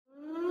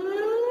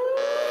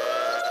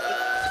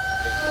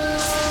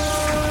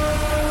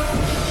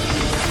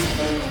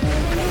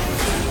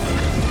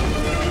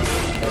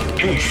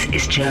This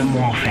is Germ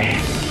Warfare,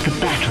 the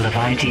battle of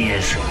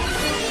ideas.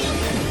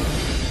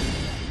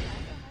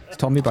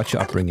 Tell me about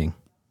your upbringing.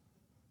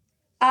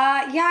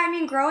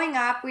 Growing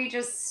up,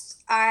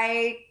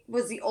 I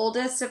was the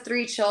oldest of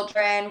three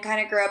children,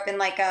 kind of grew up in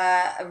like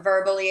a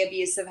verbally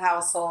abusive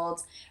household.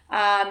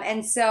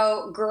 And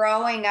so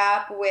growing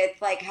up with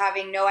like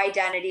having no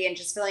identity and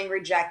just feeling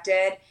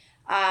rejected,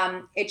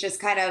 it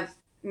just kind of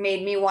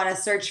made me want to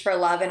search for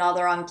love in all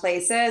the wrong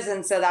places.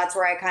 And so that's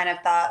where I kind of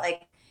thought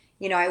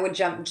I would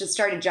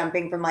started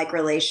jumping from like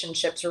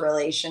relationship to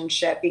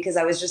relationship because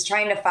I was just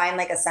trying to find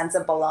like a sense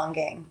of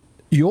belonging.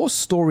 Your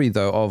story,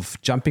 though,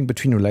 of jumping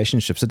between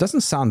relationships, it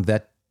doesn't sound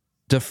that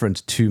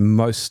different to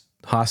most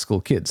high school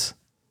kids.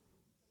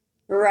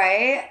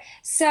 Right.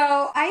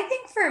 So I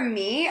think for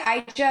me,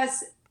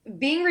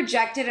 being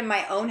rejected in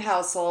my own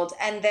household,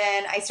 and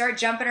then I start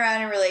jumping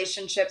around in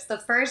relationships. The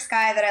first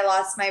guy that I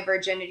lost my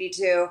virginity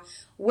to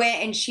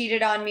went and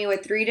cheated on me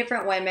with three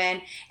different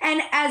women.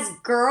 And as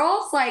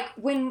girls, like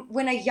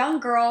when a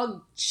young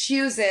girl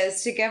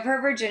chooses to give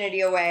her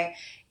virginity away,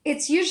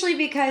 it's usually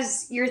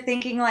because you're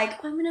thinking like,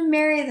 oh, I'm going to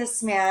marry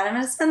this man. I'm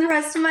going to spend the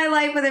rest of my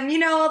life with him. You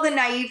know, all the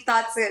naive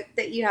thoughts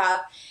that you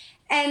have.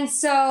 And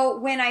so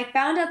when I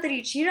found out that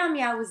he cheated on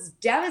me, I was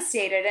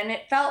devastated. And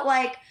it felt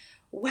like,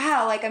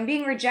 wow, like I'm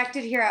being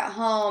rejected here at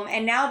home.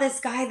 And now this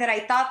guy that I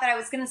thought that I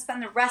was going to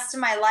spend the rest of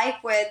my life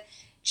with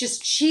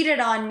just cheated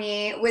on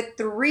me with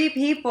three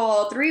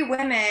people, three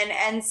women.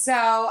 And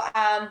so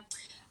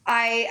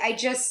I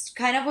just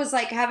kind of was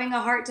like having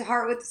a heart to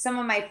heart with some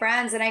of my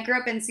friends. And I grew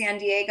up in San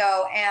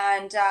Diego,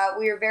 and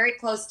we were very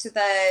close to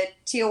the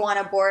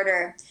Tijuana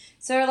border.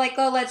 So we're like,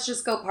 oh, let's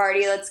just go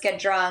party. Let's get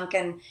drunk.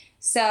 And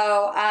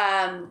so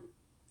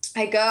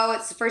I go,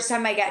 it's the first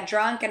time I get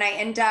drunk, and I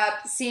end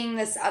up seeing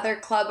this other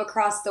club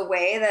across the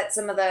way that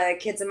some of the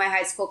kids in my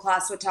high school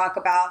class would talk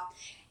about.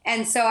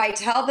 And so I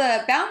tell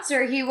the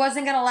bouncer he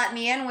wasn't going to let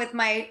me in with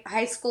my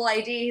high school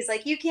ID. He's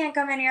like, you can't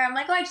come in here. I'm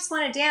like, oh, I just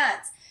want to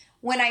dance.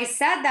 When I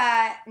said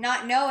that,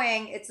 not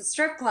knowing it's a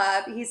strip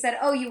club, he said,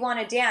 oh, you want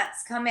to dance?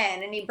 Come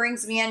in. And he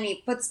brings me in, and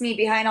he puts me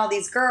behind all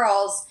these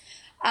girls.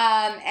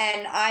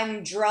 And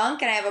I'm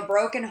drunk and I have a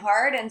broken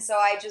heart. And so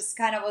I just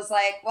kind of was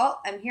like, well,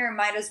 I'm here,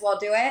 might as well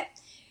do it.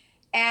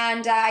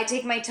 And I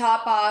take my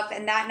top off,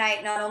 and that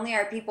night, not only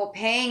are people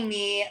paying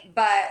me,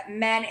 but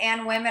men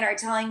and women are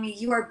telling me,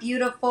 you are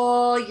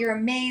beautiful, you're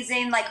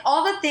amazing, like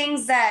all the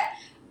things that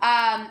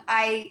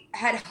I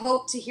had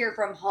hoped to hear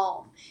from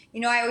home.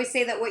 You know, I always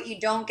say that what you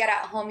don't get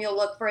at home, you'll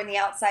look for in the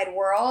outside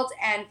world.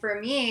 And for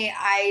me,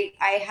 I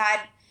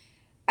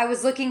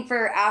was looking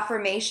for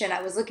affirmation.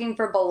 I was looking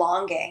for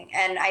belonging.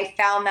 And I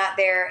found that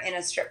there in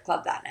a strip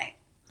club that night.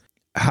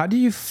 How do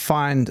you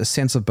find a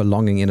sense of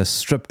belonging in a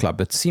strip club?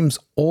 It seems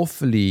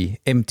awfully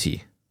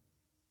empty.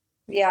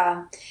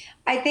 Yeah.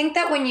 I think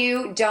that when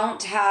you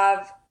don't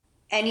have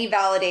any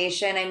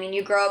validation, I mean,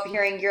 you grow up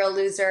hearing you're a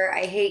loser,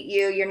 I hate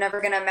you, you're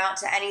never going to amount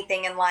to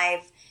anything in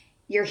life.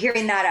 You're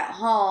hearing that at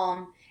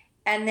home.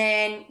 And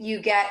then you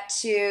get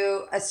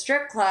to a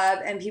strip club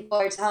and people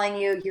are telling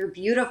you you're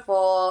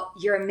beautiful,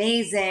 you're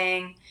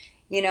amazing.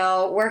 You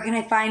know, where can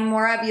I find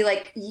more of you?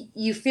 Like,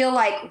 you feel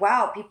like,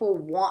 wow, people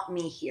want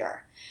me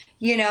here.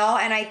 You know,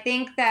 and I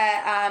think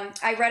that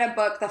I read a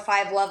book, The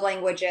 5 Love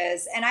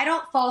Languages, and I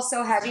don't fall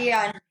so heavy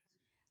on,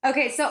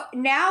 okay, so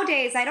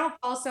nowadays I don't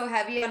fall so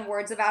heavy on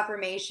words of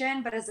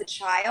affirmation, but as a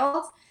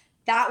child,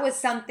 that was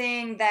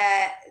something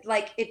that,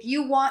 like, if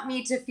you want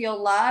me to feel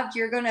loved,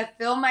 you're going to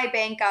fill my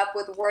bank up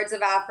with words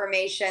of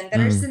affirmation that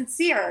are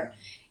sincere.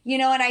 You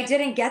know, and I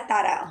didn't get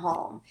that at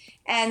home.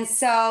 And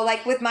so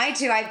like with my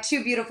two, I have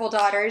two beautiful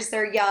daughters.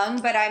 They're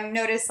young, but I've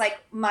noticed like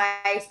my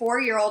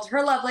 4-year-old,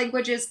 her love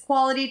language is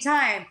quality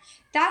time.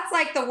 That's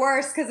like the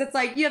worst because it's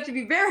like you have to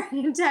be very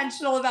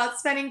intentional about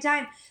spending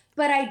time.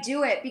 But I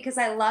do it because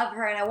I love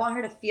her and I want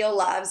her to feel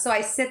love. So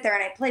I sit there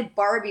and I play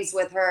Barbies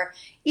with her,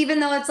 even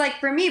though it's like,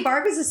 for me,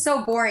 Barbies is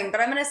so boring,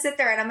 but I'm going to sit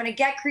there and I'm going to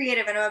get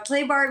creative and I'm going to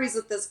play Barbies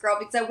with this girl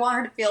because I want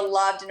her to feel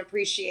loved and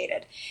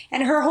appreciated.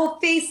 And her whole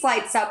face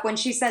lights up when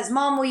she says,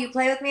 Mom, will you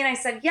play with me? And I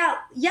said, yeah,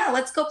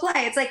 let's go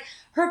play. It's like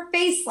her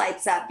face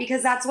lights up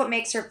because that's what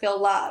makes her feel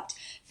loved.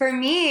 For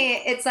me,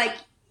 it's like,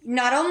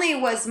 not only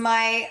was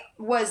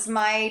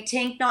my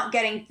tank not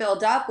getting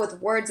filled up with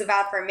words of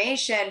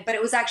affirmation, but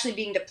it was actually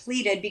being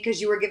depleted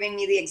because you were giving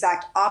me the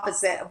exact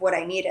opposite of what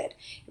I needed.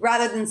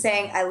 Rather than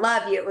saying, I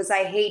love you, it was,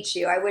 I hate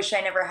you. I wish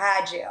I never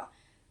had you.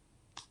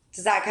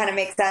 Does that kind of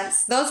make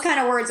sense? Those kind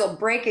of words will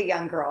break a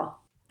young girl.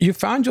 You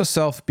found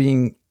yourself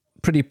being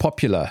pretty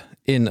popular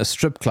in a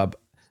strip club.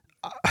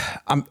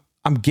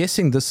 I'm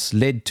guessing this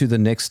led to the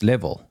next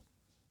level.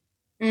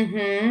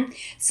 Mm-hmm.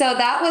 So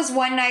that was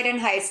one night in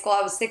high school.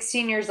 I was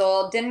 16 years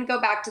old, didn't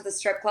go back to the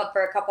strip club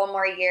for a couple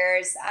more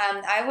years.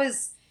 I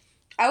was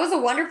a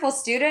wonderful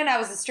student. I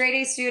was a straight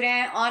A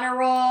student, honor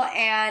roll,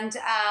 and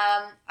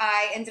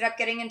I ended up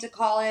getting into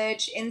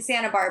college in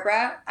Santa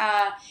Barbara.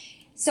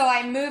 So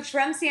I moved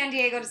from San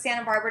Diego to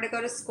Santa Barbara to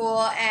go to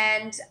school,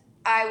 and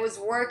I was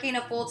working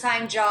a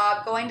full-time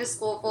job, going to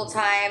school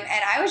full-time,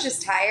 and I was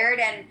just tired,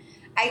 and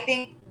I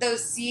think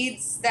those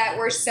seeds that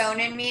were sown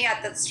in me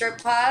at the strip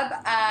club,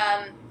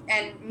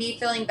 and me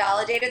feeling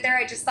validated there,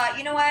 I just thought,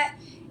 you know what?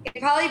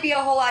 It'd probably be a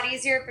whole lot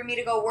easier for me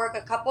to go work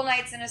a couple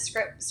nights in a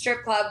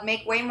strip club,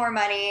 make way more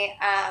money.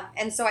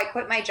 And so I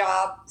quit my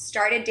job,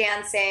 started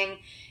dancing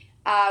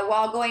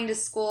while going to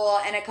school,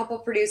 and a couple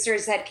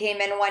producers had came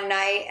in one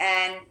night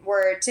and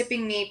were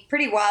tipping me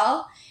pretty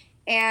well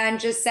and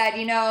just said,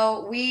 you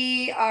know,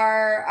 we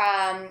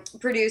are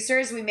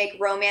producers. We make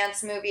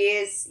romance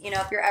movies. You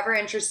know, if you're ever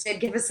interested,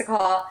 give us a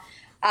call.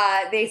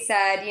 They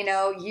said, you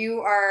know,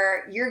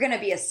 you're going to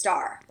be a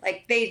star.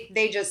 Like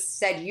they just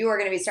said, you are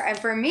going to be a star. And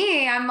for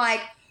me, I'm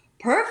like,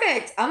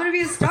 perfect. I'm going to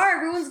be a star.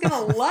 Everyone's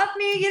going to love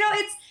me. You know,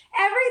 it's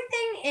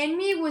everything in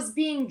me was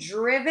being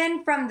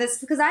driven from this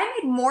because I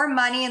made more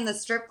money in the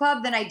strip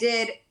club than I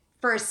did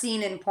for a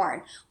scene in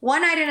porn.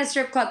 One night in a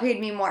strip club paid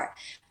me more.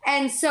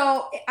 And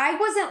so I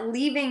wasn't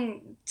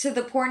leaving to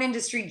the porn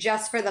industry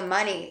just for the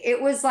money.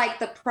 It was like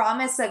the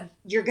promise of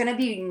you're going to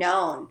be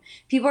known.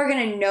 People are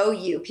going to know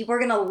you. People are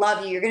going to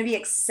love you. You're going to be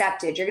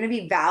accepted. You're going to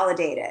be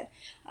validated.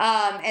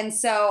 And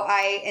so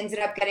I ended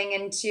up getting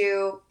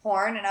into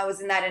porn, and I was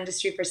in that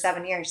industry for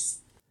 7 years.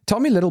 Tell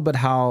me a little bit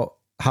how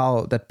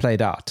that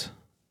played out.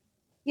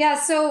 Yeah,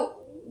 so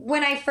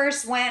when I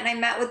first went and I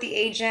met with the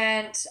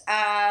agent,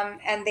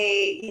 and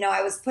they, you know,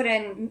 I was put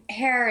in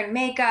hair and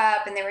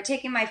makeup and they were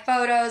taking my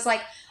photos,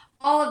 like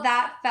all of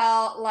that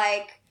felt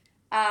like,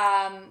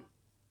 I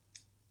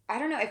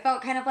don't know, it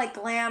felt kind of like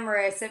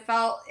glamorous. It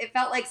felt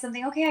like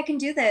something, okay, I can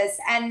do this.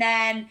 And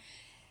then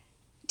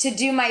to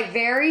do my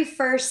very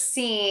first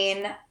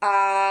scene,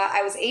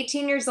 I was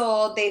 18 years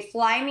old. They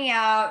fly me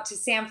out to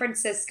San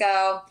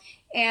Francisco.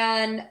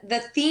 And the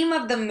theme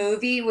of the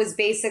movie was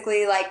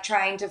basically like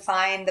trying to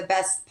find the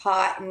best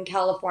pot in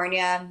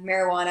California,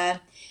 marijuana.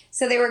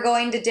 So they were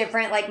going to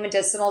different like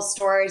medicinal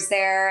stores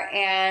there,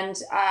 and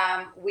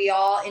we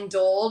all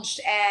indulged.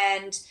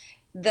 And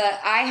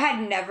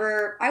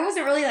I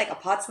wasn't really like a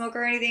pot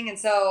smoker or anything. And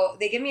so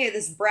they give me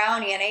this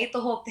brownie and I ate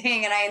the whole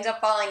thing, and I ended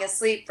up falling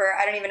asleep for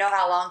I don't even know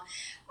how long.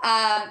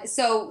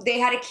 So they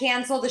had to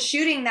cancel the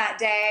shooting that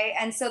day.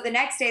 And so the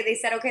next day they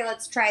said, okay,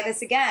 let's try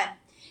this again.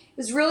 It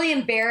was really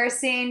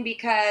embarrassing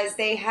because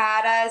they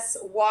had us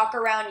walk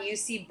around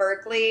UC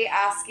Berkeley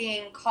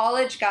asking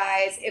college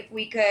guys if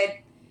we could,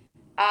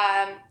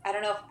 I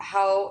don't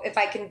know if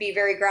I can be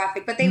very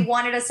graphic, but they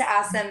wanted us to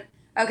ask them,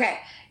 okay,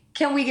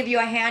 can we give you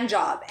a hand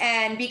job?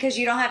 And because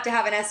you don't have to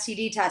have an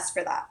STD test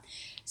for that.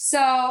 So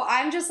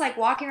I'm just like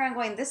walking around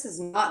going, this is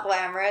not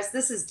glamorous.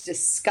 This is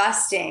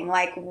disgusting.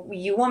 Like,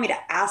 you want me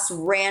to ask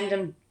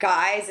random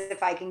guys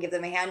if I can give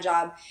them a hand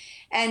job?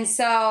 And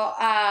so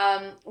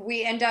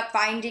we end up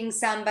finding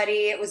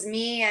somebody. It was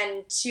me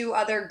and two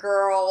other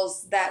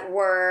girls that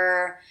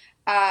were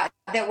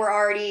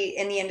already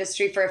in the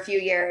industry for a few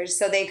years.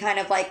 So they kind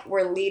of like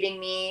were leading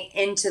me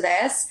into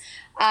this.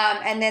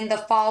 And then the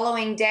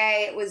following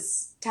day, it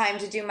was time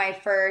to do my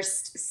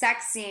first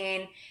sex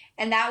scene.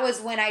 And that was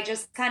when I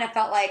just kind of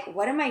felt like,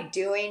 what am I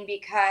doing?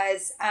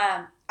 Because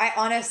I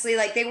honestly,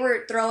 like, they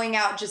were throwing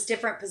out just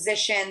different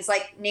positions,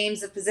 like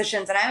names of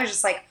positions. And I was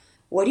just like,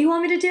 what do you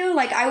want me to do?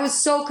 Like, I was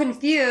so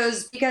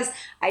confused because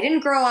I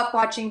didn't grow up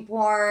watching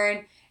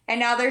porn. And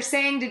now they're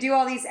saying to do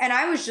all these. And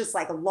I was just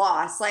like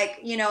lost, like,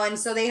 you know, and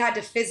so they had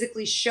to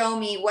physically show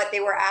me what they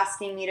were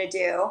asking me to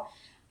do.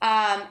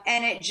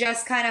 And it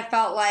just kind of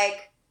felt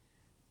like,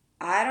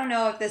 I don't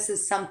know if this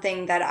is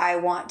something that I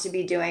want to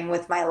be doing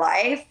with my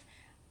life.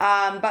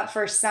 But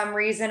for some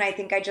reason, I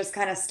think I just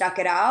kind of stuck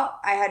it out.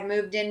 I had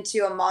moved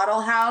into a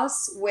model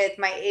house with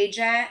my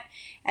agent,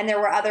 and there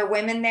were other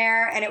women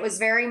there. And it was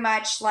very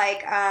much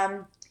like,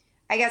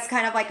 I guess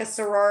kind of like a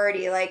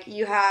sorority. Like,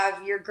 you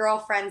have your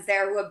girlfriends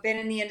there who have been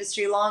in the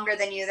industry longer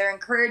than you. They're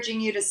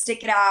encouraging you to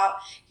stick it out.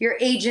 Your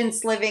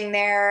agent's living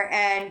there.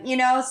 And, you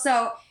know,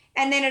 so,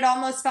 and then it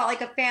almost felt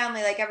like a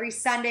family. Like every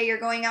Sunday you're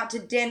going out to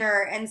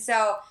dinner. And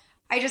so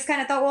I just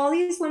kind of thought, well,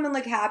 these women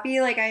look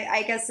happy. Like,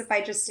 I guess if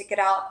I just stick it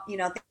out, you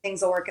know,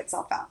 things will work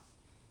itself out.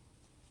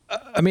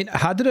 I mean,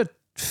 how did it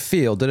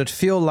feel? Did it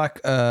feel like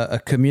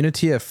a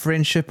community, a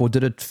friendship, or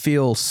did it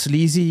feel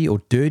sleazy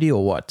or dirty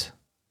or what?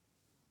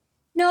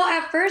 No,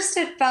 at first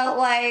it felt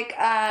like,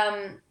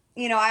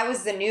 you know, I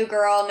was the new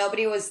girl.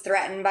 Nobody was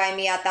threatened by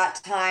me at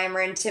that time or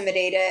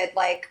intimidated.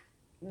 Like,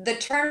 the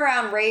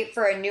turnaround rate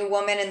for a new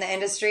woman in the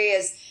industry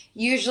is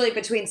usually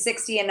between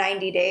 60 and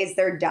 90 days,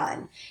 they're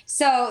done.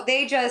 So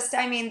they just,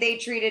 I mean, they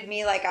treated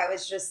me like I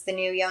was just the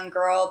new young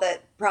girl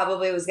that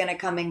probably was going to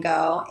come and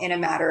go in a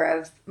matter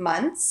of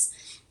months.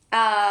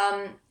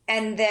 And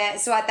then,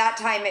 so at that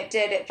time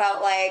it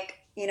felt like,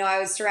 you know, I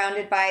was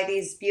surrounded by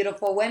these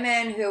beautiful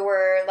women who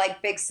were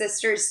like big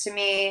sisters to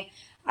me.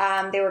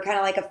 They were kind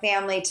of like a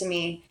family to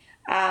me.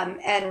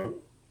 And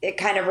it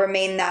kind of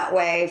remained that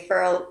way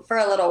for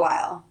a little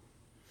while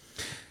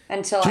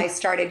until I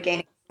started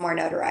gaining more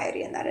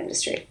notoriety in that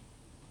industry.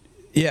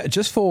 Yeah,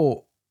 just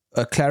for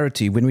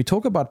clarity, when we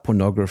talk about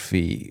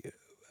pornography,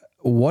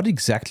 what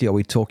exactly are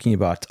we talking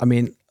about? I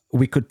mean,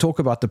 we could talk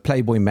about the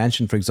Playboy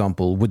Mansion, for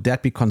example. Would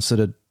that be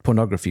considered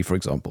pornography, for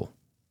example?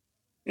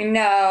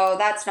 No,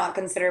 that's not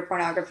considered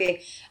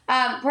pornography.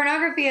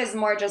 Pornography is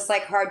more just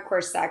like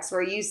hardcore sex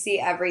where you see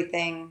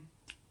everything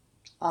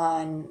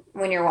on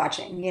when you're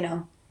watching, you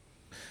know.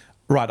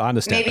 Right, I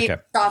understand. Maybe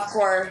Okay.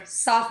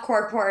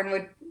 softcore porn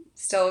would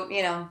still,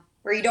 you know,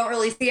 where you don't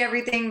really see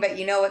everything, but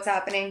you know what's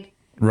happening.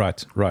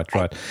 Right, right, I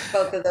right. think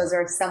both of those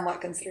are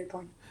somewhat considered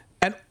porn.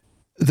 And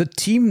the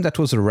team that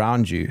was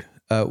around you,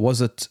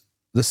 was it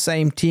the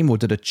same team or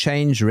did it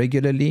change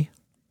regularly?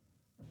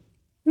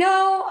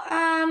 No,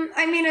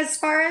 I mean, as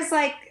far as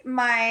like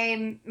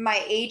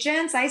my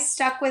agents, I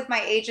stuck with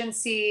my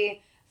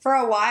agency for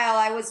a while.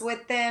 I was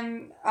with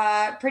them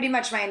pretty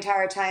much my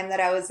entire time that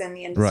I was in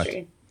the Right.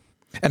 industry.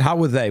 And how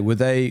were they? Were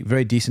they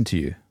very decent to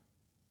you?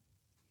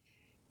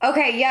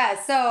 Okay,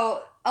 yeah.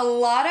 So a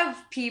lot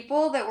of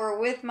people that were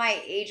with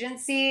my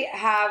agency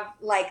have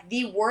like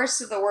the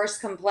worst of the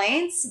worst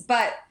complaints,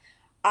 but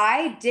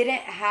I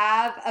didn't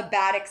have a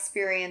bad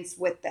experience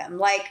with them.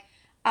 Like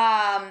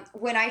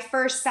when I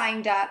first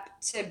signed up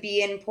to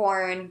be in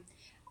porn,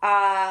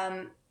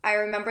 I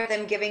remember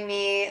them giving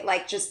me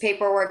like just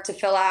paperwork to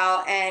fill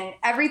out and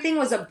everything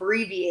was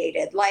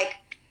abbreviated. Like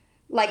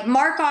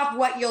mark off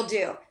what you'll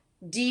do.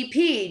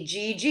 DP,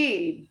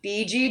 GG,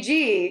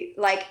 BGG,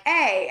 like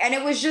A. And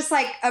it was just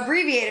like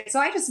abbreviated. So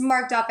I just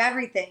marked off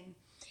everything.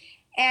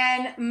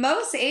 And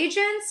most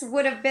agents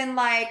would have been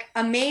like,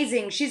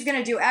 amazing. She's going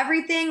to do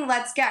everything.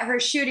 Let's get her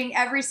shooting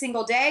every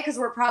single day because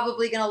we're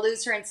probably going to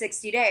lose her in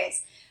 60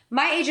 days.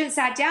 My agent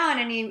sat down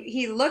and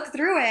he looked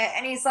through it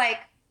and he's like,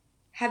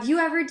 have you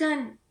ever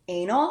done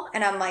anal?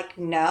 And I'm like,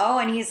 no.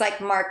 And he's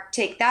like, Mark,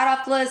 take that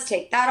off the list,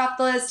 take that off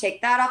the list,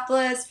 take that off the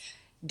list.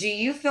 Do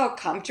you feel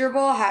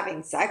comfortable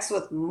having sex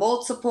with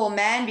multiple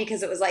men?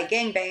 Because it was like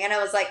gangbang. And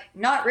I was like,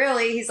 not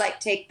really. He's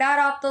like, take that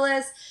off the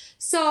list.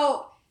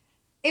 So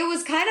it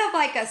was kind of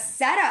like a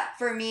setup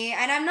for me.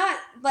 And I'm not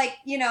like,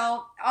 you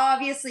know,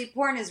 obviously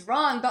porn is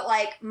wrong, but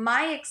like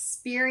my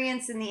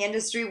experience in the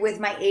industry with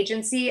my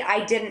agency,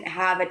 I didn't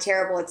have a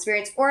terrible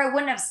experience or I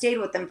wouldn't have stayed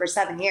with them for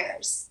 7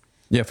 years.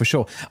 Yeah, for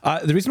sure.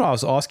 The reason why I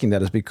was asking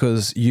that is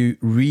because you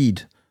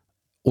read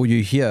or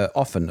you hear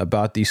often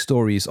about these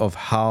stories of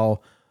how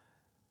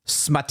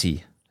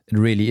smutty it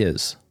really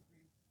is.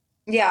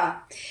 Yeah.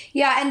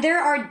 Yeah. And there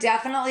are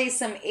definitely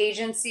some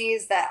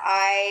agencies that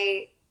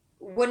I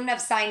wouldn't have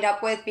signed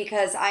up with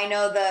because I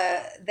know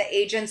the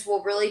agents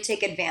will really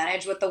take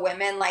advantage with the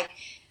women. Like,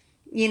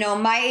 you know,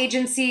 my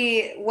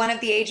agency, one of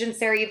the agents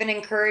there even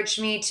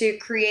encouraged me to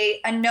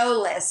create a no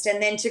list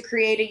and then to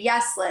create a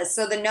yes list.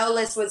 So the no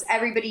list was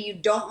everybody you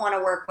don't want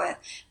to work with.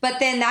 But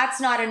then that's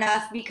not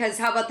enough because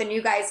how about the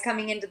new guys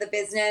coming into the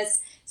business?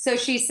 So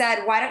she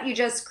said, why don't you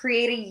just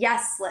create a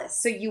yes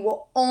list so you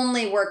will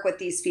only work with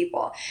these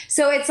people?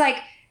 So it's like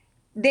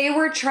they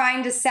were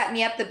trying to set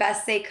me up the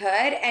best they could.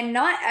 And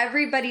not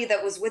everybody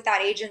that was with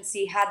that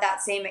agency had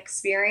that same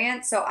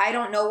experience. So I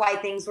don't know why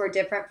things were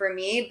different for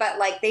me, but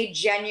like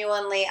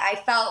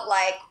I felt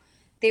like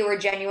they were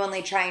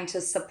genuinely trying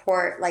to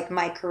support like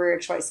my career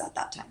choice at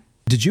that time.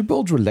 Did you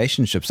build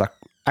relationships, like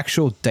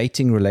actual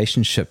dating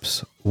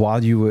relationships,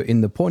 while you were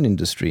in the porn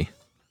industry?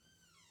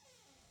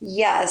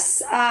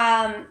 Yes.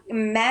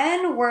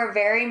 Men were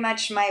very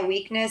much my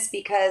weakness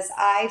because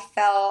I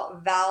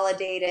felt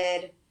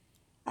validated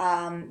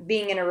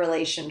being in a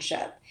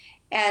relationship.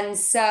 And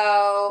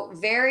so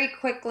very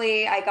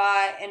quickly, I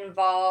got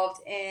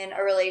involved in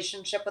a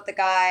relationship with a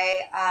guy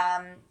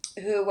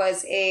who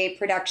was a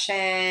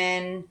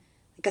production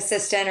like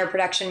assistant or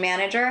production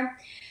manager.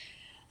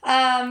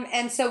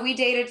 And so we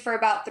dated for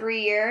about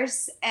 3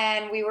 years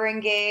and we were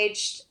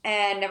engaged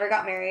and never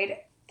got married.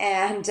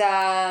 And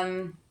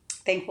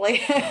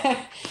thankfully.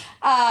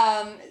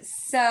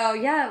 So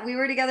yeah, we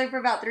were together for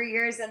about 3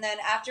 years. And then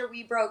after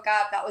we broke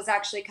up, that was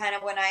actually kind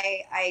of when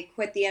I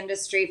quit the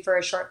industry for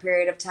a short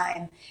period of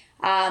time.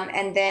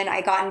 And then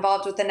I got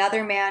involved with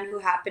another man who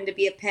happened to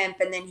be a pimp.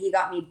 And then he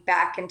got me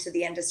back into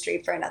the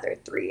industry for another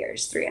 3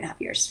 years, 3.5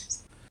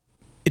 years.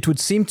 It would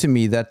seem to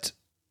me that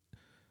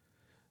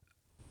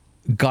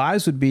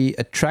guys would be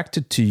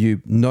attracted to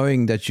you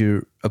knowing that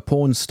you're a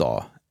porn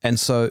star. And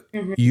so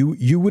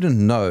you wouldn't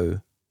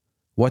know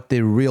what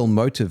their real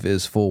motive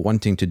is for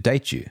wanting to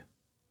date you.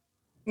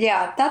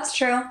 Yeah, that's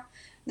true.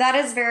 That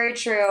is very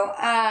true.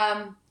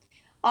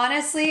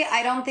 Honestly,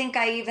 I don't think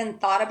I even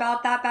thought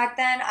about that back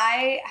then.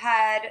 I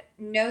had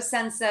no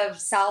sense of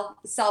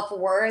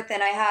self-worth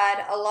and I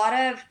had a lot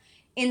of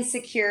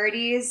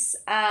insecurities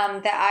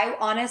that I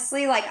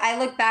honestly like I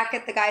look back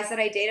at the guys that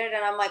I dated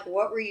and I'm like,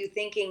 what were you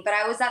thinking? But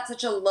I was at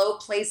such a low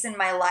place in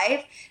my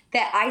life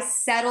that I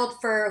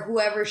settled for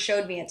whoever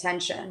showed me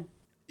attention.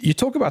 You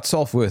talk about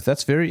self-worth.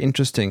 That's very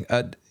interesting.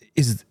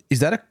 Is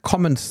that a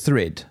common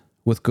thread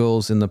with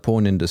girls in the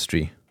porn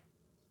industry?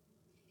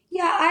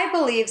 Yeah, I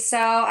believe so.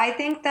 I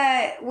think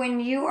that when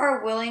you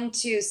are willing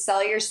to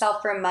sell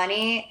yourself for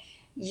money,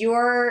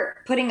 you're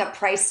putting a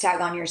price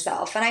tag on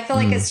yourself. And I feel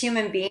like as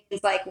human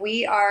beings, like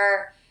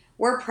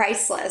we're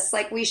priceless.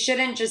 Like, we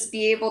shouldn't just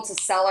be able to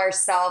sell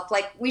ourselves.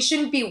 Like, we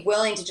shouldn't be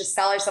willing to just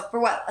sell ourselves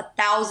for what,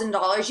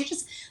 $1,000? You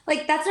just,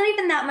 like, that's not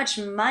even that much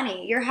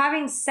money. You're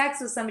having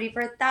sex with somebody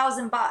for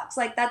 $1,000.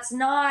 Like, that's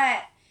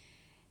not,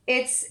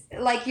 it's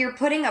like you're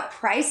putting a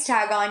price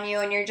tag on you,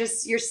 and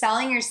you're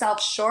selling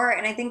yourself short.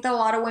 And I think that a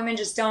lot of women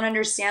just don't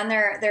understand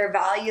their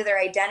value, their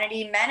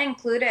identity, men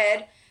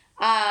included.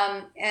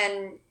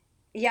 And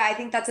yeah, I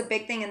think that's a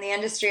big thing in the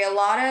industry. A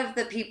lot of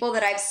the people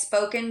that I've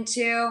spoken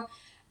to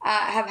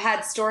have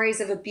had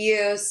stories of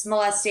abuse,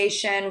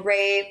 molestation,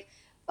 rape,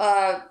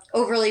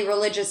 overly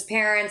religious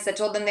parents that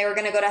told them they were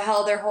going to go to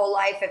hell their whole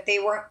life if they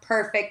weren't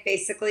perfect,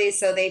 basically.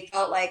 So they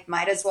felt like,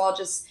 might as well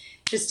just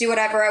do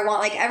whatever I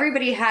want. Like,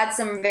 everybody had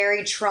some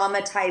very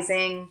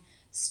traumatizing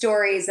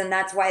stories, and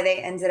that's why they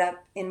ended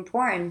up in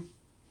porn.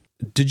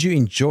 Did you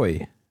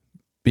enjoy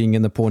being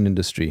in the porn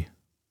industry?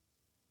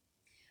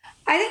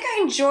 I think I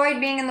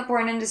enjoyed being in the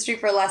porn industry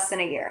for less than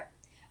a year.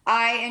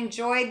 I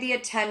enjoyed the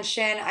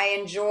attention. I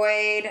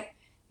enjoyed,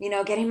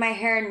 getting my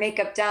hair and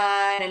makeup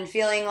done and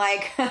feeling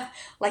like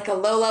like a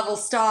low-level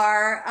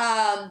star.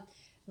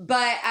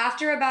 But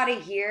after about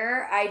a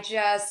year, I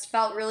just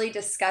felt really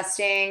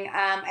disgusting.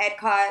 I had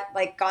caught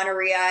like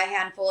gonorrhea a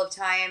handful of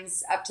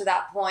times up to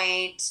that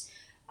point.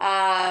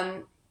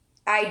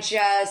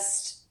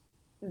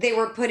 They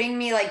were putting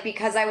me, like,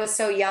 because I was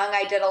so young,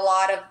 I did a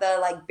lot of the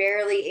like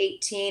barely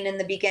 18 in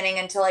the beginning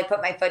until I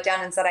put my foot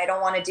down and said, I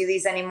don't want to do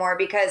these anymore,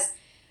 because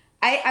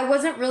I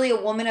wasn't really a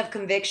woman of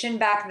conviction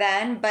back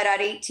then. But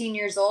at 18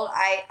 years old,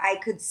 I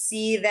could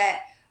see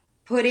that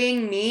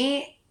putting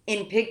me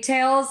in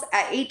pigtails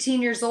at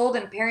 18 years old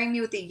and pairing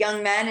me with a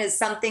young man is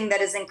something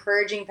that is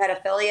encouraging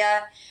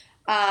pedophilia.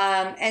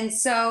 And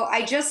so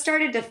I just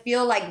started to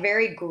feel like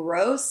very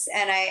gross,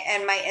 and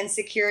my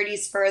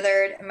insecurities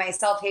furthered, and my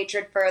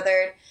self-hatred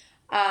furthered.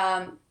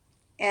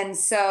 And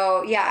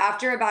so, yeah,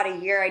 after about a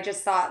year, I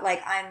just thought,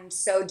 like, I'm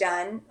so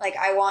done. Like,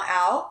 I want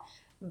out.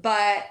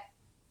 But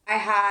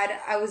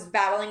I was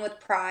battling with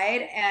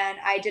pride, and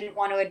I didn't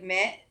want to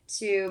admit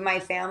to my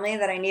family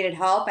that I needed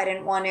help. I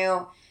didn't want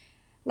to,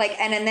 like,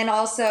 and then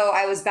also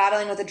I was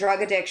battling with a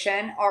drug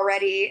addiction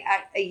already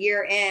at a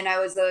year in. I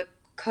was a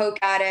coke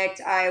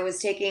addict. I was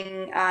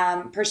taking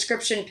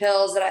prescription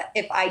pills that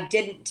if I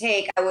didn't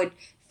take, I would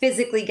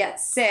physically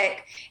get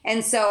sick.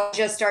 And so I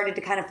just started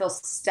to kind of feel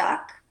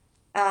stuck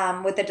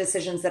with the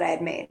decisions that I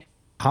had made.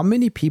 How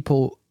many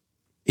people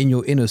in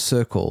your inner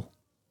circle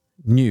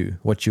knew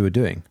what you were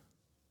doing?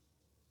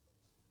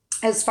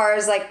 As far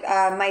as like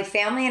my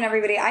family and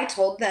everybody, I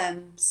told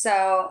them.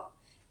 So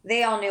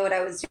they all knew what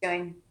I was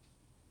doing.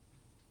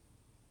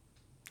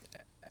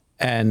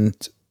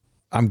 And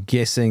I'm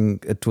guessing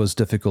it was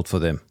difficult for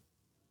them.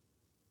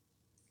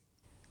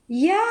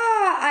 Yeah,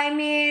 I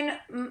mean,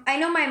 I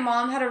know my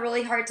mom had a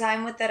really hard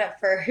time with it at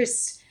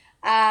first.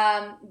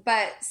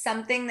 But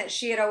something that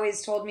she had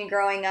always told me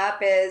growing up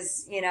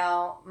is,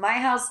 my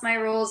house, my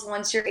rules.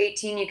 Once you're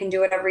 18, you can do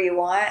whatever you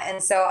want.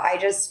 And so I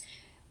just,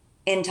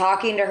 in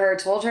talking to her,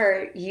 told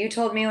her, you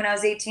told me when I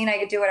was 18 I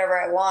could do whatever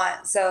I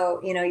want. So,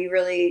 you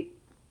really,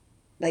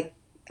 like,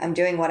 I'm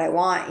doing what I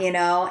want,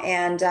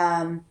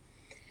 and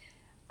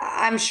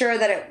I'm sure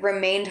that it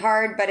remained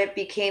hard, but it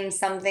became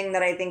something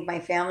that I think my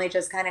family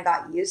just kind of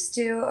got used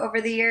to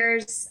over the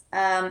years.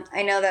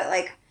 I know that,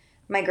 like,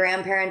 my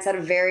grandparents had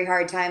a very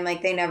hard time.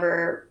 Like, they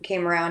never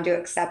came around to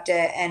accept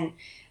it. And,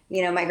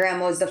 my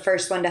grandma was the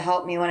first one to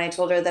help me when I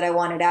told her that I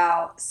wanted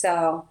out.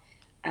 So,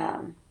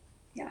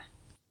 yeah.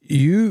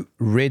 You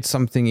read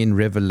something in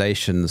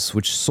Revelations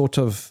which sort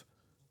of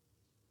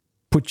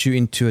put you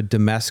into a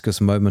Damascus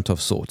moment of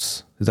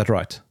sorts. Is that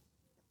right?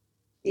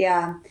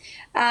 Yeah.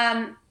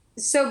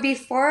 So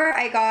before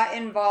I got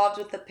involved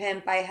with the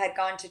pimp, I had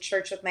gone to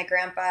church with my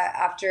grandpa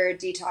after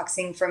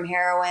detoxing from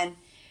heroin,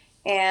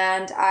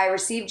 and I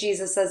received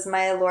Jesus as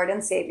my Lord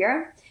and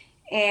Savior.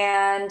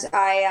 And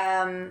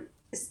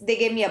they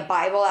gave me a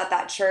Bible at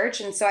that church,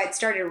 and so I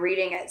started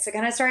reading it. So I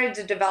kind of started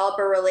to develop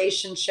a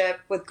relationship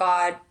with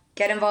God,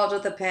 get involved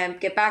with the pimp,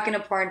 get back into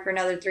porn for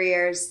another 3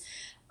 years.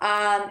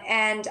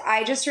 And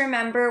I just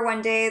remember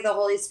one day the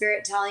Holy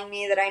Spirit telling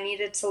me that I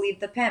needed to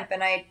leave the pimp,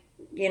 and I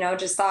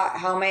just thought,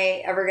 how am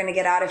I ever going to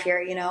get out of here,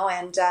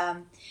 and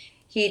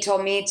he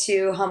told me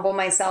to humble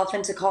myself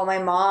and to call my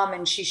mom,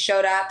 and she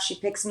showed up, she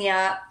picks me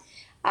up,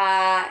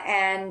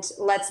 and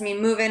lets me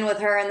move in with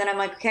her. And then I'm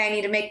like, okay, I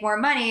need to make more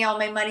money. All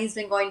my money's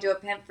been going to a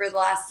pimp for the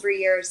last 3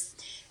 years.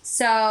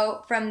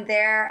 So from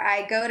there,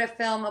 I go to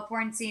film a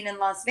porn scene in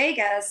Las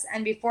Vegas.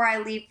 And before I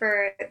leave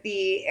for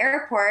the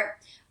airport,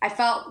 I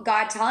felt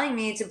God telling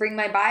me to bring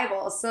my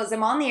Bible. So as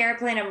I'm on the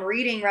airplane, I'm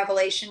reading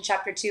Revelation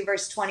chapter 2,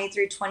 verse 20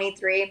 through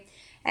 23.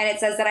 And it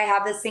says that I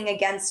have this thing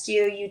against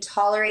you. You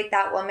tolerate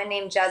that woman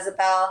named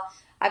Jezebel.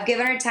 I've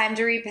given her time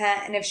to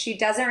repent. And if she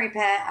doesn't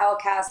repent, I will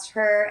cast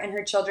her and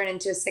her children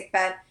into a sick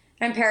bed.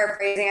 I'm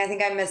paraphrasing. I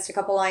think I missed a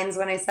couple lines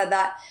when I said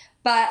that.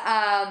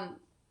 But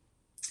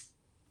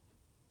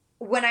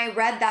when I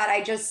read that,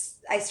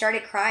 I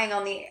started crying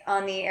on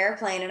the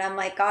airplane, and I'm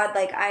like, God,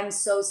 like, I'm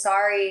so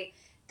sorry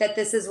that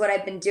this is what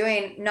I've been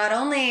doing, not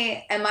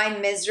only am I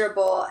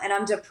miserable and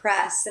I'm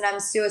depressed and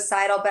I'm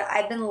suicidal, but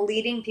I've been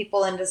leading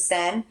people into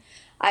sin.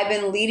 I've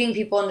been leading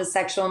people into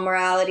sexual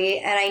immorality.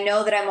 And I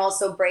know that I'm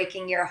also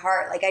breaking your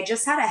heart. Like, I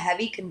just had a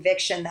heavy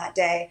conviction that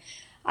day.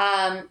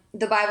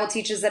 The Bible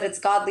teaches that it's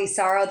godly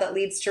sorrow that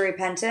leads to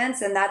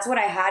repentance. And that's what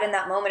I had in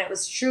that moment. It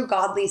was true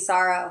godly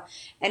sorrow.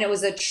 And it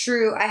was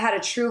I had a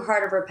true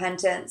heart of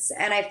repentance.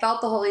 And I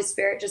felt the Holy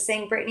Spirit just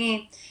saying,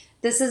 Brittni,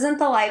 this isn't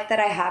the life that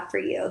I have for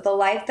you. The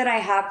life that I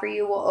have for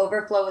you will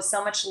overflow with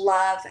so much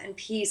love and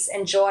peace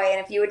and joy.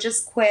 And if you would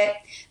just quit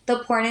the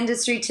porn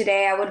industry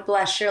today, I would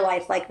bless your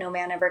life like no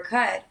man ever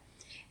could.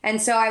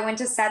 And so I went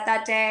to set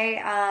that day,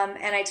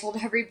 and I told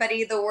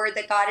everybody the word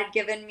that God had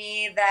given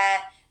me,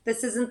 that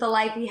this isn't the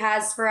life he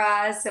has for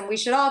us and we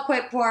should all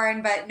quit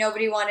porn, but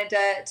nobody wanted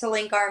to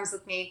link arms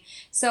with me.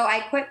 So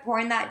I quit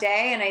porn that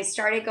day and I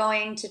started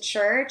going to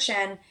church,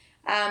 and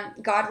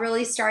God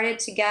really started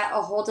to get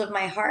a hold of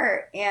my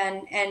heart,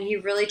 and he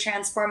really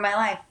transformed my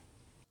life.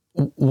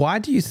 Why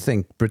do you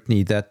think,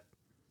 Brittni, that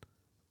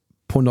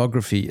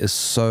pornography is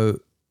so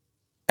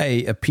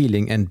A,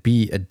 appealing, and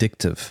B,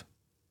 addictive?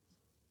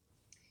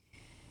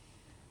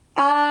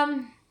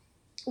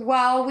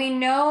 Well, we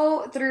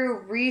know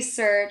through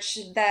research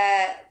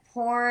that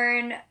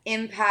porn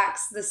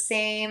impacts the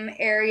same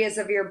areas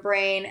of your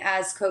brain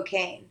as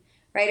cocaine,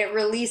 right? It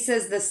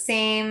releases the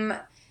same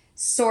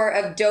sort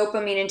of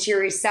dopamine into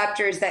your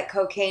receptors that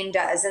cocaine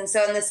does. And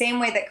so in the same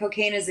way that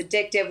cocaine is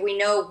addictive, we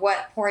know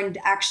what porn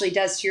actually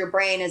does to your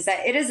brain is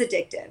that it is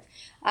addictive.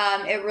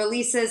 It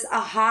releases a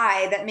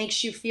high that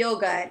makes you feel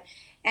good.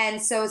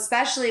 And so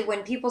especially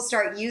when people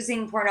start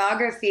using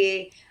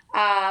pornography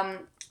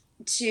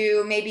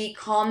to maybe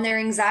calm their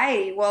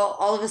anxiety, well,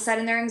 all of a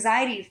sudden their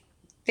anxiety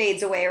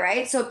fades away,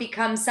 right? So it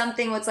becomes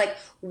something that's like,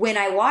 when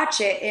I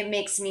watch it, it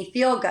makes me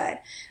feel good.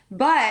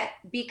 But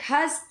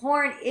because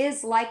porn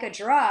is like a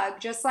drug,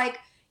 just like,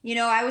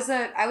 I was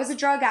a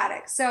drug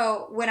addict.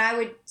 So when I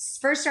would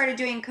first started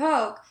doing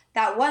coke,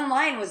 that one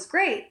line was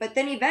great. But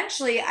then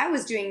eventually I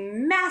was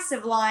doing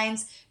massive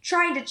lines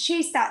trying to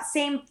chase that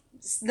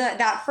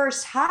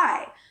first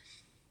high.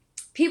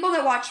 People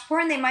that watch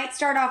porn, they might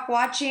start off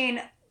watching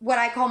what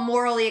I call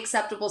morally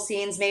acceptable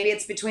scenes. Maybe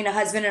it's between a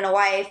husband and a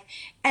wife.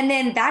 And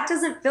then that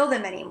doesn't fill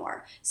them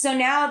anymore. So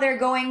now they're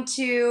going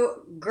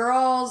to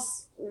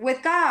girls with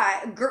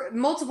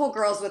multiple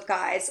girls with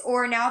guys,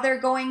 or now they're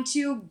going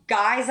to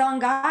guys on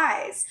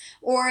guys,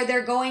 or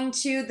they're going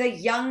to the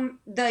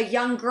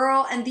young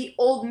girl and the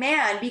old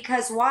man.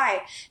 Because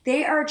why?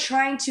 They are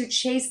trying to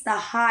chase the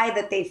high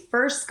that they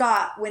first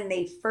got when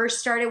they first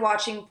started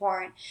watching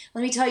porn.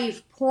 Let me tell you,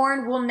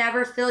 porn will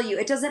never fill you.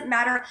 It doesn't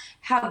matter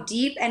how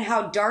deep and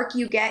how dark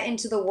you get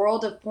into the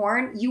world of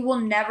porn, you will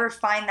never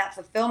find that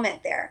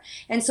fulfillment there.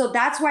 And so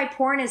that's why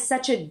porn is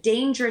such a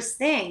dangerous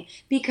thing,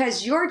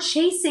 because you're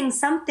chasing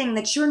something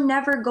that you're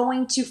never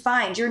going to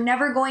find. You're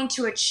never going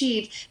to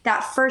achieve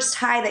that first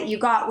high that you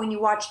got when you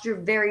watched your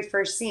very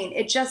first scene.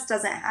 It just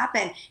doesn't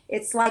happen.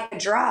 It's like a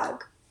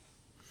drug.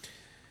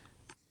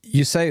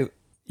 You say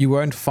you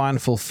won't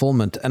find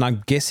fulfillment, and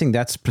I'm guessing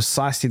that's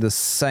precisely the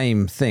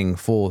same thing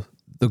for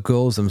the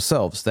girls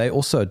themselves. They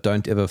also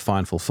don't ever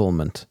find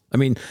fulfillment. I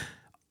mean,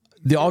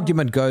 the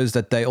argument goes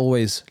that they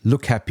always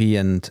look happy,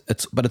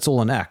 but it's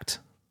all an act.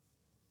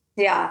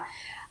 Yeah.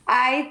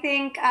 I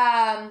think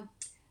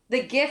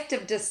the gift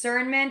of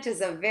discernment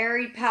is a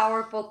very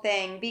powerful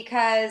thing,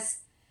 because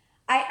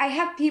I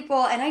have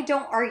people, and I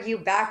don't argue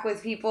back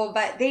with people,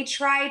 but they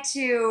try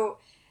to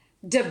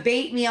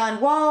debate me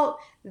on, well,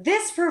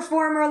 this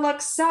performer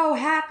looks so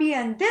happy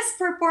and this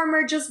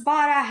performer just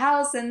bought a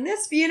house and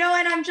this, and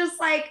I'm just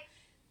like,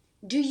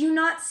 do you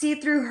not see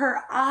through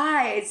her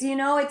eyes?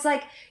 It's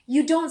like,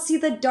 you don't see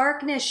the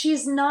darkness.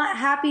 She's not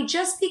happy.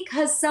 Just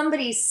because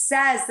somebody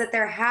says that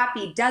they're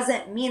happy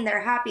doesn't mean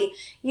they're happy.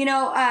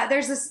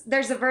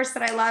 There's a verse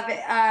that I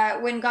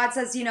love when God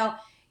says,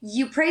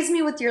 you praise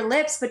me with your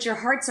lips, but your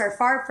hearts are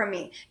far from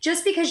me.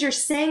 Just because you're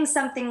saying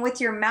something with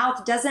your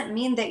mouth doesn't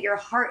mean that your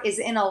heart is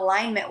in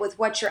alignment with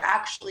what you're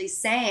actually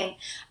saying.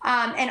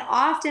 And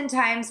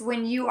oftentimes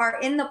when you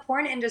are in the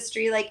porn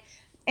industry,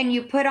 and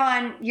you put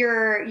on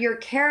your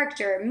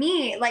character.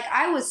 Me,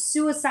 I was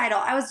suicidal.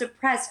 I was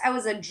depressed. I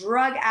was a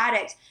drug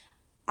addict.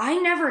 I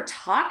never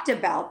talked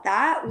about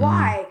that.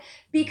 Why?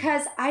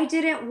 Because I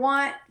didn't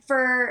want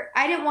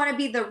to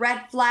be the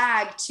red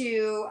flag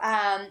to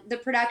the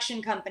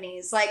production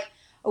companies.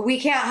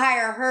 We can't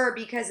hire her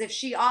because if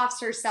she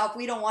offs herself,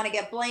 we don't want to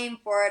get blamed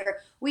for it. Or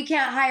we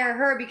can't hire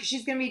her because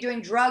she's going to be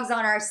doing drugs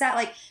on our set.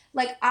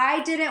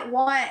 I didn't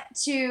want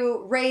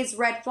to raise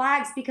red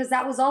flags, because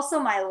that was also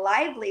my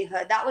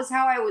livelihood. That was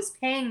how I was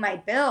paying my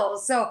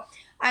bills. So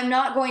I'm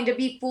not going to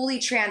be fully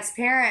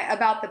transparent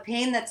about the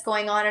pain that's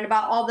going on and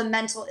about all the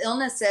mental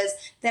illnesses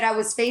that I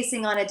was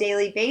facing on a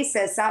daily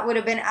basis. That would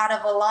have been out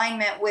of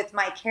alignment with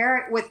my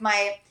character.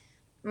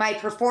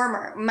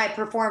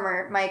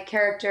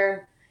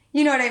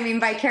 You know what I mean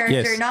by character?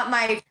 Yes. Not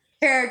my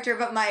character,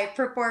 but my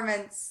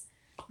performance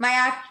my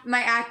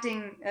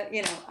acting,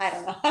 I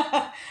don't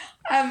know.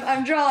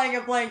 I'm drawing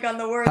a blank on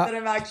the word that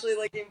I'm actually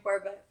looking for,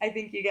 but I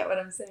think you get what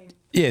I'm saying.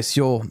 Yes,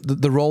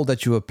 the role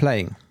that you were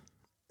playing.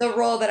 The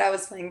role that I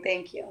was playing.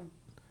 Thank you.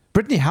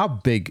 Brittni, how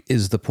big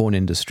is the porn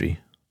industry?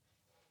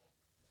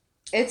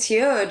 It's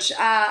huge.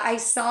 I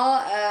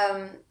saw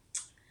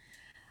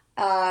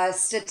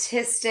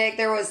statistic.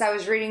 I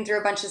was reading through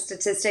a bunch of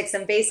statistics,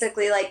 and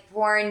basically like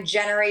porn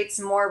generates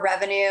more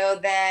revenue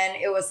than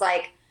it was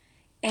like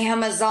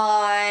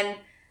Amazon,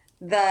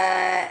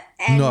 the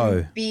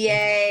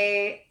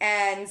NBA,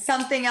 and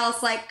something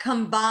else like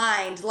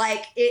combined.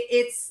 Like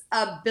it's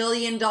 $1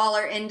 billion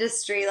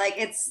industry. Like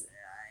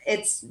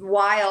it's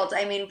wild.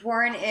 I mean,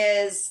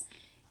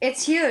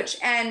 it's huge.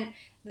 And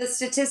the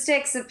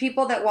statistics of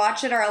people that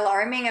watch it are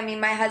alarming. I mean,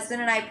 my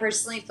husband and I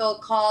personally feel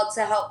called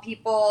to help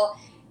people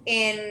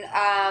in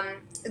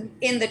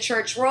the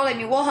church world. I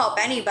mean, we'll help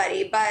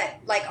anybody, but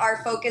like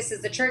our focus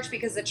is the church,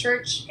 because the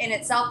church in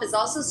itself is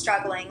also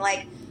struggling.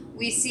 Like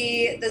we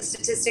see the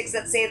statistics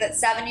that say that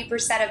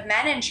 70% of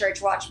men in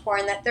church watch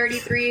porn, that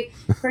 33%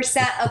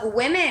 of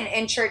women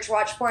in church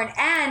watch porn,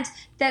 and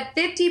that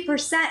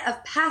 50%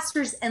 of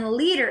pastors and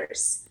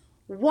leaders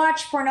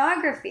watch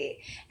pornography.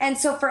 And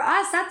so for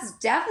us, that's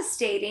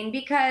devastating,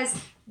 because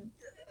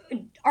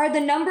are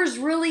the numbers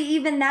really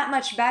even that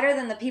much better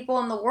than the people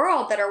in the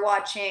world that are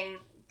watching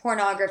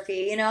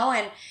pornography,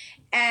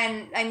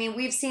 And I mean,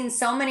 we've seen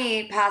so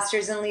many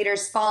pastors and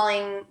leaders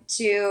falling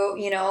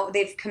to,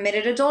 they've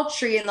committed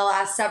adultery in the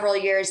last several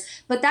years,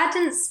 but that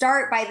didn't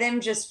start by them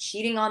just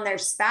cheating on their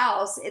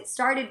spouse. It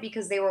started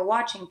because they were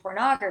watching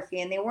pornography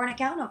and they weren't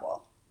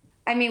accountable.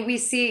 I mean, we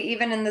see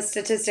even in the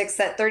statistics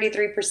that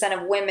 33%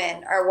 of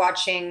women are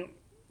watching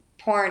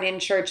porn in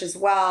church as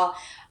well.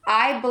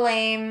 I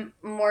blame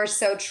more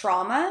so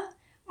trauma.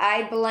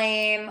 I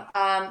blame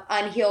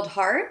unhealed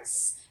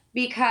hearts,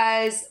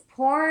 because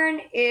porn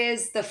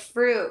is the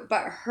fruit,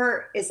 but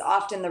hurt is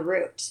often the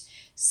root.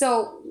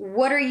 So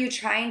what are you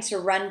trying to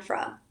run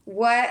from?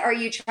 What are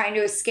you trying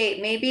to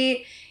escape?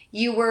 Maybe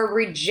you were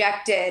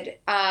rejected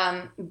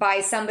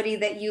by somebody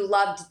that you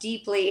loved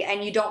deeply,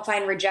 and you don't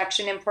find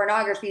rejection in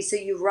pornography, so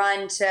you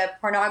run to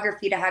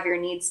pornography to have your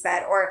needs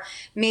met. Or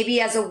maybe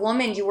as a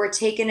woman, you were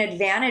taken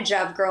advantage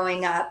of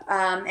growing up,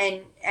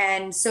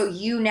 and so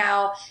you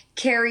now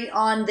carry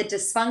on the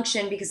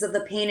dysfunction because of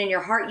the pain in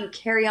your heart. You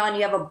carry on,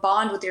 you have a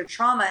bond with your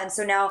trauma, and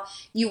so now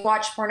you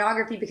watch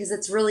pornography because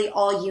it's really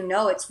all you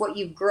know. It's what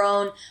you've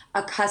grown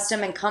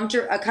accustomed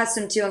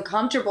to and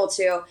comfortable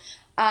to.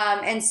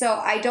 And so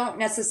I don't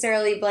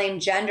necessarily blame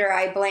gender.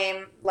 I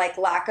blame like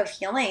lack of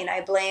healing.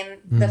 I blame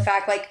the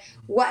fact, like,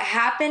 what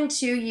happened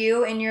to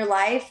you in your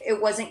life,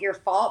 it wasn't your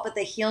fault, but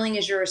the healing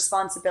is your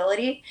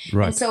responsibility.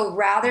 Right. And so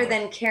rather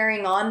than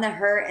carrying on the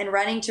hurt and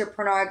running to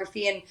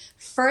pornography and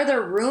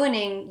further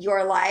ruining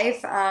your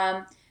life,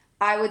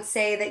 I would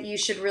say that you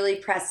should really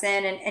press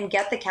in and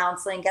get the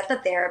counseling, get the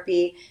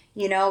therapy,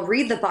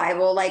 read the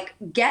Bible, like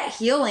get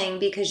healing,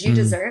 because you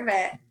deserve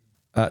it.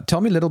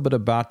 Tell me a little bit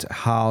about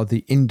how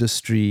the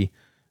industry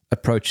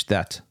approached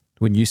that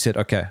when you said,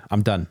 okay,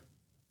 I'm done.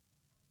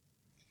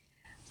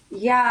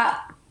 Yeah,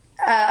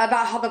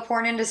 about how the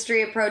porn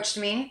industry approached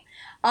me.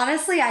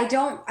 Honestly, I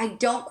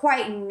don't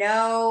quite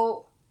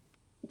know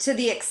to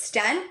the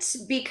extent,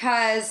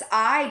 because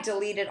I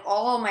deleted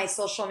all of my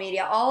social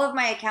media, all of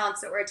my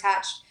accounts that were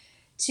attached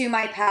to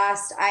my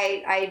past.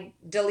 I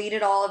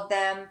deleted all of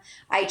them.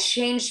 I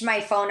changed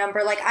my phone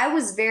number. Like, I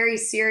was very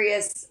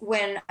serious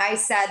when I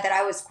said that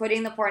I was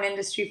quitting the porn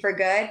industry for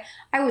good.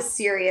 I was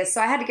serious.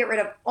 So I had to get rid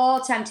of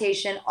all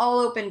temptation, all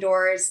open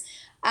doors.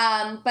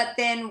 But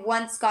then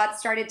once God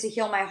started to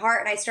heal my heart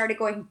and I started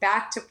going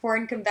back to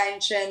porn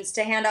conventions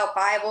to hand out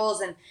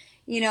Bibles and,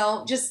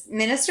 just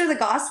minister the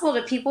gospel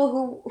to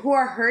people who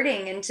are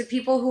hurting and to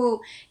people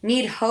who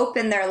need hope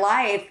in their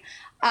life,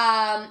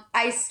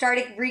 I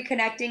started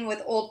reconnecting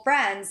with old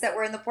friends that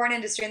were in the porn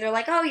industry, and they're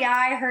like, oh yeah,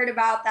 I heard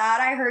about that.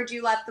 I heard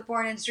you left the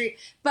porn industry.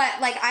 But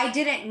like, I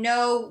didn't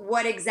know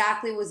what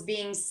exactly was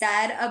being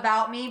said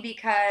about me,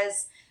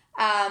 because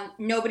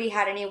nobody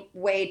had any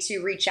way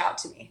to reach out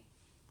to me.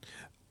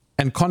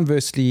 And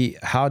conversely,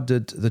 how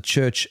did the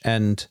church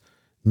and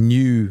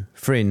new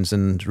friends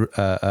and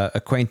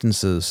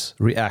acquaintances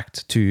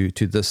react to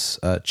this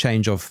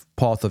change of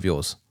path of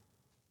yours?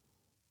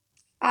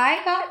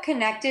 I got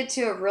connected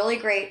to a really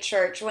great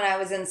church when I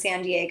was in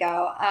San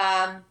Diego.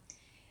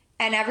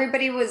 And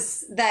everybody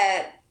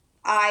that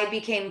I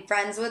became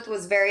friends with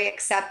was very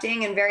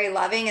accepting and very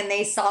loving. And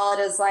they saw it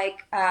as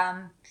like,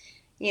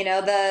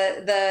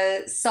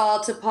 the Saul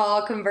to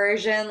Paul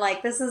conversion.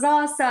 Like, this is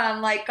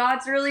awesome. Like,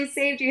 God's really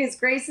saved you. His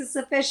grace is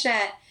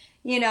sufficient.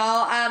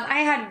 I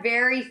had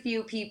very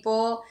few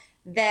people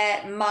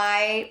that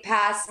my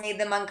past made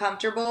them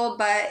uncomfortable,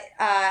 but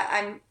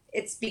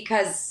it's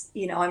because,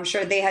 I'm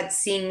sure they had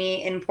seen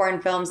me in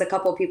porn films. A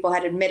couple people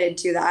had admitted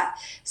to that.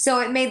 So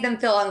it made them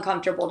feel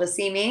uncomfortable to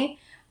see me.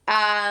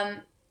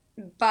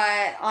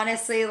 But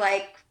honestly,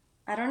 like,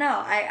 I don't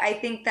know. I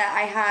think that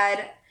I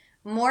had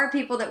more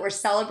people that were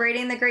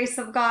celebrating the grace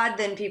of God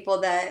than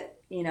people that,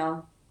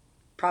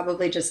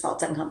 probably just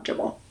felt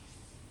uncomfortable.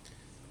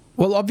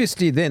 Well,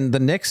 obviously then the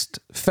next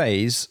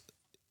phase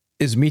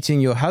is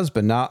meeting your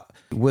husband. Now,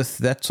 with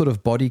that sort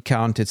of body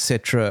count,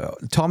 etc.,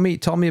 tell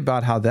me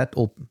about how that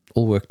all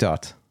worked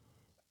out.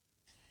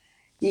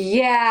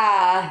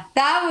 Yeah,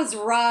 that was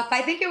rough.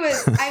 I think it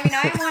was, I mean,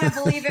 I want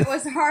to believe it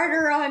was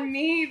harder on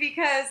me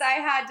because I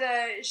had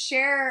to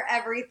share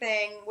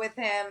everything with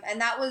him. And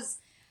that was,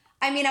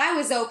 I mean, I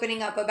was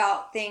opening up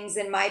about things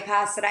in my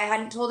past that I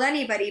hadn't told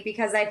anybody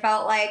because I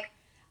felt like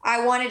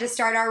I wanted to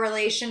start our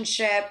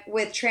relationship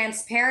with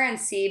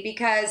transparency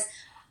because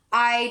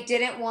I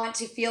didn't want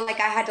to feel like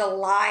I had to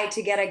lie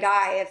to get a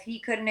guy. If he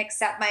couldn't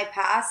accept my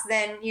past,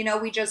 then, you know,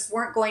 we just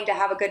weren't going to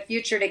have a good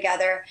future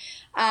together.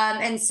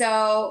 And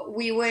so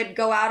we would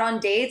go out on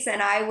dates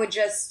and I would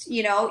just,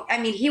 you know, I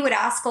mean, he would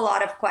ask a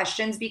lot of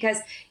questions because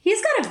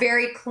he's got a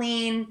very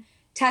clean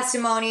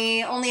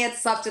testimony, only had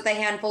slept with a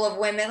handful of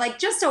women, like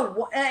just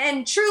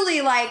and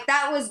truly like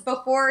that was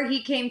before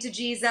he came to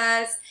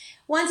Jesus.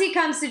 Once he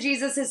comes to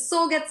Jesus, his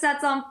soul gets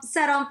set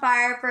on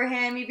fire for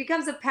him. He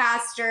becomes a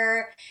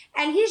pastor,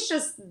 and he's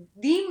just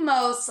the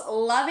most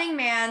loving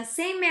man,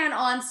 same man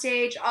on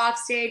stage, off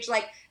stage,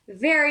 like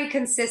very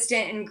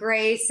consistent in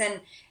grace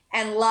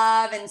and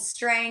love and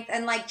strength,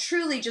 and like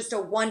truly just a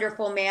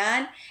wonderful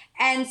man.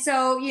 And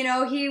so, you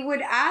know, he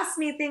would ask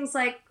me things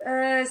like,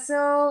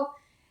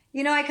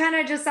 you know, I kind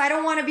of just, I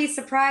don't want to be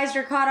surprised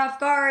or caught off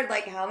guard.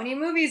 Like, how many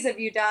movies have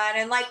you done?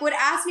 And like would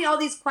ask me all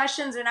these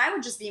questions and I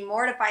would just be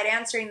mortified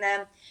answering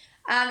them.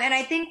 And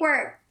I think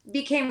where it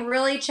became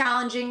really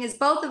challenging is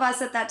both of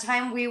us at that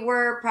time, we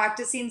were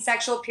practicing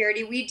sexual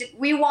purity.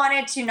 We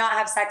wanted to not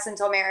have sex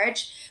until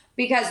marriage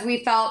because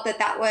we felt that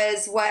that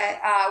was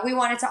what we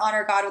wanted to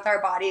honor God with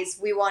our bodies.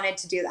 We wanted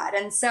to do that.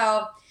 And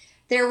so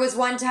there was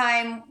one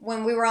time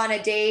when we were on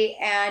a date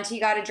and he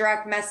got a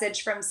direct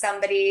message from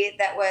somebody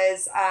that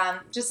was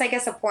just, I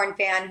guess, a porn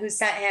fan who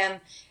sent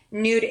him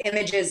nude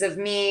images of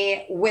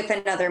me with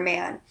another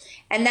man.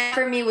 And that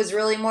for me was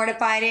really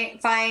mortifying.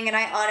 And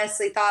I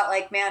honestly thought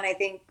like, man, I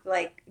think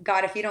like,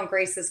 God, if you don't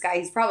grace this guy,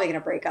 he's probably going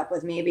to break up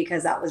with me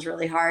because that was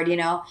really hard, you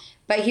know,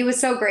 but he was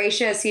so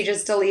gracious. He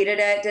just deleted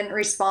it, didn't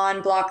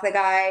respond, blocked the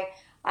guy.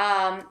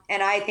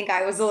 And I think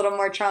I was a little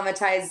more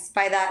traumatized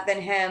by that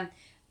than him.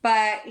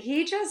 But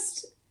he's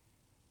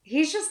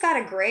just got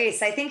a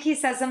grace. I think he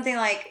says something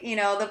like, you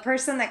know, the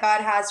person that God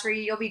has for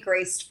you, you'll be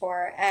graced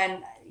for.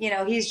 And, you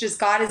know,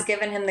 God has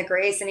given him the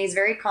grace and he's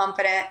very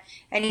confident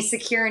and he's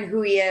secure in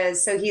who he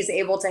is. So he's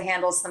able to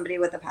handle somebody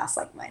with a past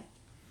like mine.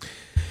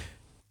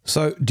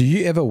 So do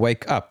you ever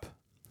wake up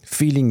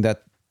feeling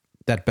that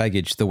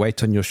baggage, the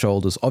weight on your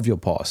shoulders of your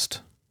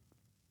past?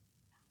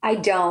 I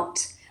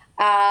don't.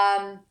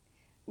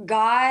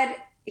 God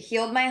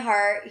healed my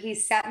heart. He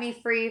set me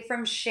free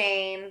from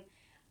shame.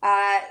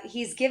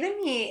 He's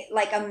given me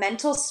like a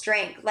mental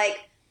strength.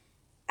 Like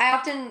I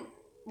often,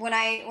 when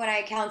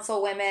I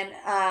counsel women,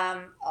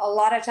 a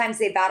lot of times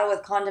they battle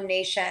with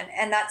condemnation,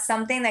 and that's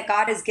something that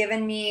God has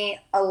given me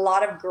a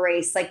lot of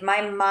grace. Like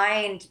my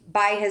mind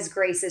by his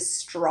grace is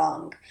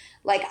strong.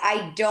 Like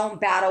I don't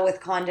battle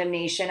with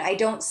condemnation. I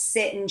don't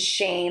sit in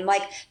shame.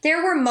 Like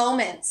there were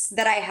moments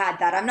that I had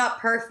that. I'm not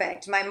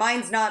perfect. My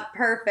mind's not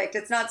perfect.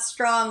 It's not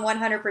strong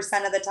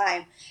 100% of the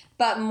time,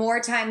 but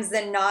more times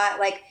than not,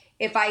 like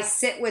if I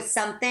sit with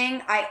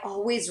something, I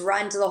always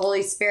run to the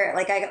Holy Spirit.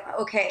 Like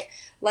okay,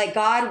 like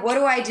God, what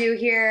do I do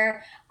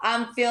here?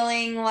 I'm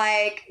feeling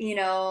like,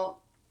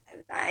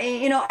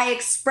 I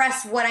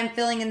express what I'm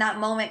feeling in that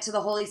moment to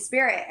the Holy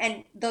Spirit.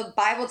 And the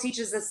Bible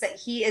teaches us that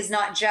he is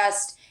not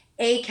just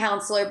a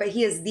counselor, but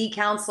he is the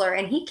counselor,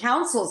 and he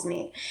counsels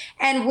me.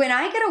 And when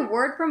I get a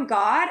word from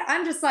God,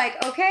 I'm just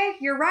like, okay,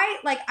 you're right.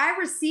 Like I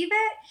receive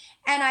it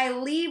and I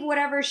leave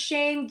whatever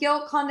shame,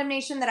 guilt,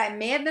 condemnation that I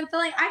may have been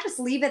feeling. I just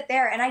leave it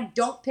there and I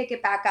don't pick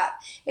it back up.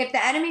 If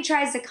the enemy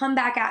tries to come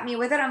back at me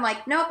with it, I'm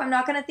like, nope, I'm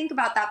not going to think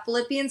about that.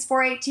 Philippians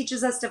 4:8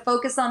 teaches us to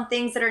focus on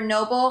things that are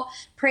noble,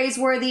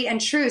 praiseworthy, and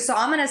true. So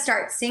I'm going to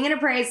start singing a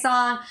praise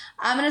song.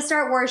 I'm going to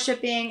start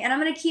worshiping, and I'm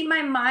going to keep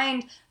my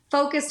mind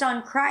focused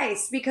on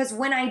Christ, because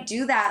when I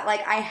do that,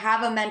 like I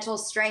have a mental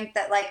strength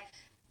that like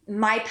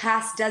my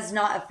past does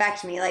not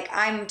affect me. Like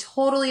I'm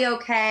totally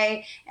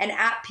okay and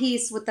at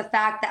peace with the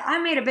fact that I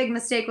made a big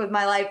mistake with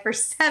my life for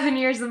 7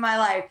 years of my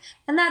life.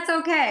 And that's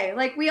okay.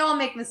 Like we all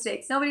make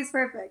mistakes. Nobody's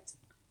perfect.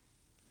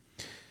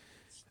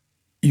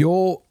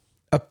 Your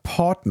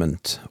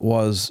apartment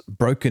was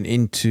broken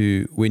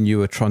into when you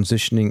were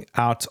transitioning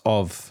out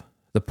of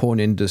the porn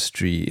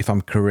industry, if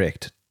I'm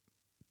correct.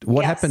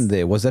 What happened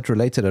there? Was that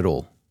related at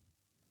all?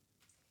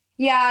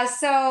 Yeah,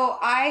 so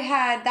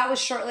that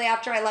was shortly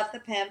after I left the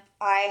pimp.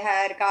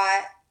 I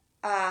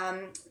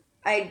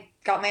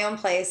got my own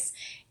place,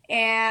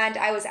 and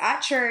I was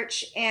at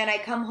church, and I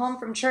come home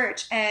from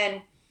church,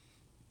 and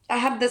I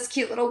have this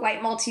cute little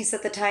white Maltese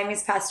at the time.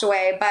 He's passed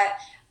away, but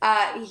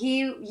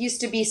he used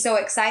to be so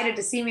excited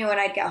to see me when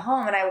I'd get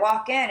home, and I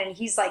walk in and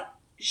he's like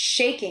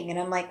shaking, and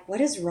I'm like, what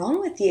is wrong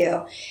with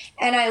you?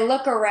 And I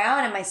look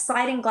around and my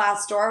sliding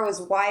glass door was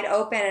wide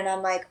open, and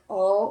I'm like,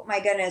 oh my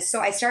goodness.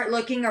 So I start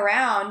looking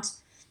around,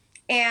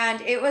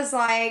 and it was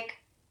like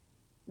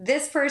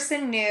this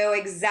person knew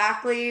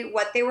exactly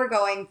what they were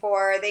going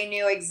for. They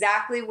knew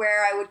exactly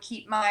where I would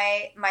keep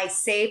my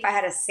safe. I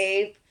had a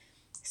safe,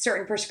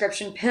 certain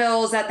prescription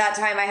pills at that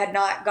time. I had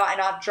not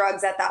gotten off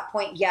drugs at that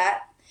point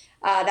yet.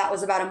 That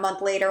was about a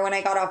month later when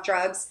I got off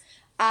drugs.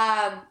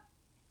 And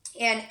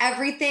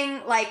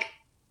everything like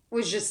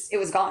it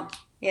was gone,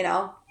 you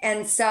know?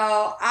 And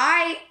so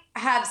I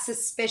have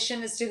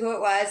suspicion as to who it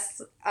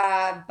was.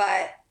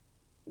 But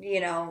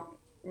you know,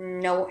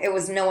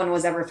 no one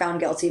was ever found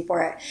guilty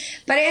for it.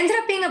 But it ended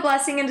up being a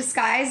blessing in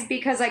disguise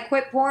because I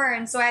quit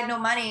porn, so I had no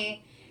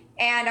money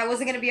and I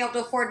wasn't going to be able to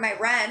afford my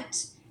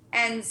rent.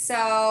 And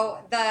so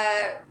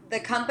the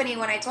company,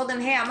 when I told them,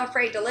 hey, I'm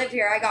afraid to live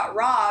here, I got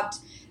robbed,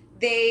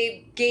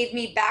 they gave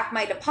me back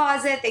my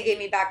deposit, they gave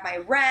me back my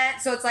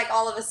rent. So it's like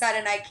all of a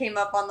sudden I came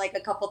up on like a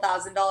couple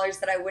 $1,000s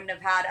that I wouldn't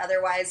have had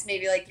otherwise,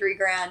 maybe like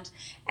 $3,000.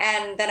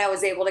 And then I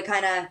was able to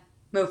kind of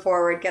move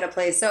forward, get a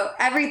place. So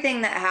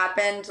everything that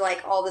happened,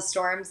 like all the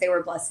storms, they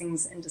were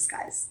blessings in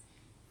disguise.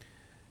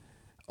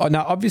 Oh,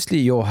 now obviously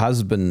your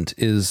husband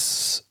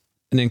is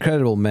an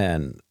incredible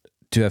man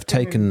to have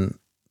taken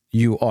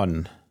you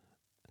on.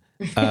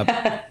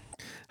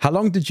 How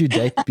long did you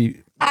date? I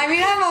mean,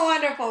 I'm a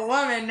wonderful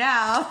woman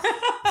now.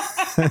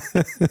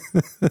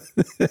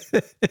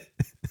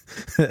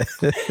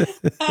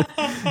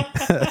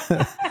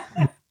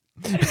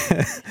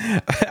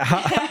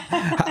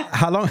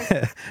 How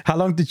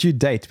long did you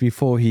date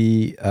before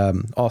he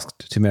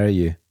asked to marry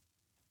you?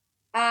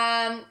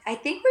 I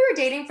think we were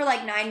dating for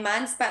like 9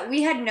 months, but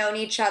we had known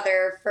each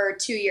other for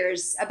 2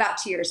 years, about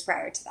 2 years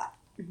prior to that.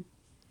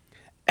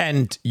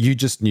 And you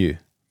just knew?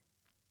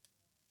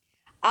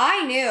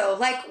 I knew,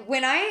 like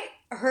when I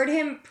heard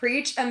him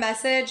preach a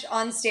message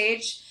on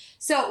stage.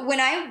 So when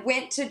I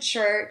went to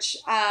church,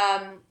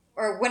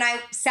 or when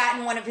I sat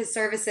in one of his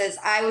services,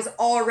 I was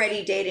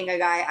already dating a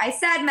guy. I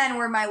said men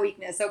were my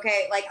weakness,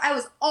 okay? Like I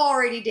was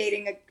already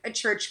dating a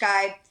church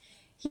guy.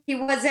 He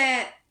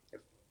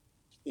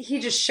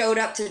just showed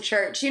up to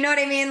church. You know what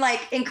I mean?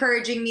 Like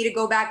encouraging me to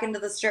go back into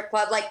the strip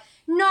club, like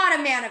not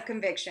a man of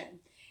conviction.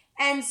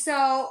 And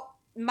so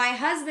my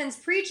husband's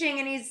preaching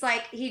and he's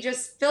like, he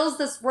just feels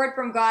this word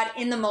from God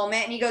in the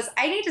moment. And he goes,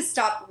 I need to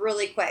stop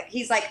really quick.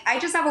 He's like, I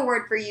just have a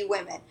word for you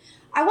women.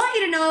 I want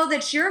you to know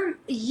that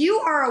you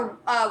are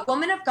a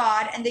woman of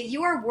God and that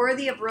you are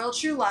worthy of real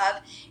true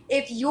love.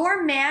 If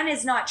your man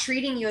is not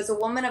treating you as a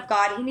woman of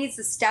God, he needs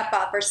to step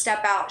up or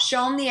step out.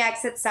 Show him the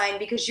exit sign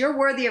because you're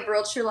worthy of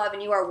real true love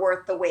and you are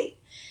worth the wait.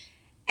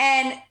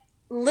 And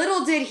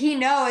little did he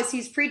know as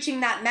he's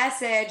preaching that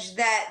message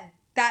that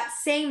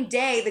same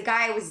day, the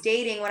guy I was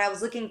dating when I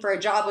was looking for a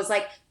job was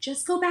like,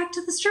 just go back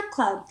to the strip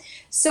club.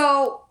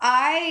 So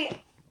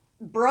I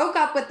broke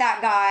up with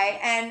that guy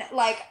and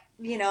like,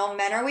 you know,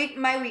 men are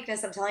my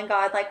weakness. I'm telling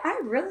God, like, I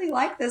really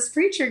like this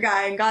preacher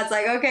guy. And God's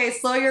like, okay,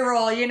 slow your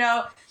roll. You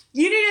know,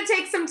 you need to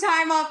take some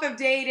time off of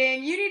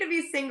dating. You need to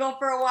be single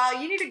for a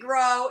while. You need to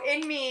grow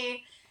in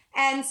me.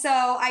 And so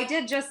I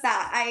did just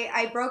that.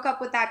 I broke up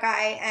with that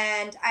guy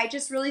and I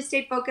just really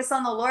stayed focused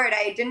on the Lord.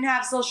 I didn't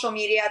have social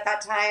media at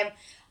that time.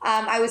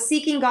 I was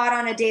seeking God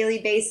on a daily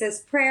basis,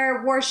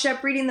 prayer,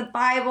 worship, reading the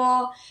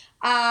Bible.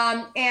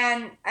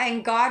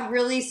 And God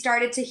really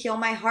started to heal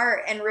my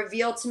heart and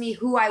reveal to me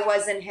who I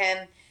was in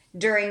him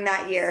during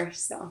that year.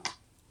 So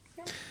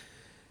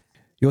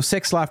your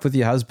sex life with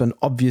your husband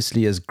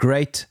obviously is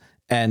great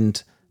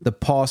and the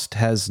past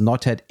has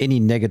not had any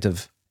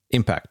negative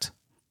impact.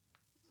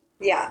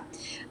 Yeah.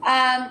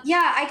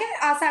 I get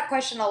asked that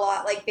question a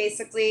lot. Like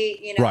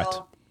basically, you know, right.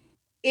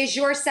 Is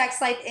your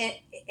sex life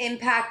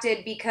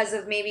impacted because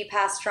of maybe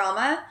past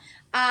trauma?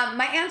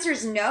 My answer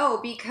is no,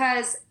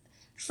 because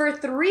for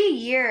 3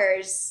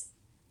 years,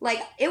 like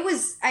it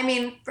was, I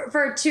mean,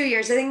 for 2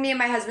 years, I think me and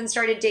my husband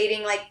started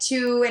dating like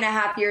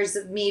 2.5 years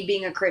of me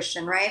being a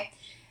Christian, right?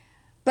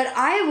 But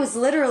I was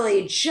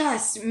literally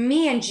just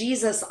me and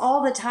Jesus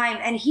all the time.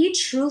 And he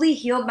truly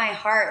healed my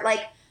heart.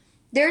 Like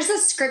there's a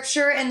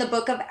scripture in the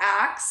book of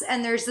Acts,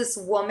 and there's this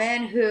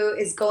woman who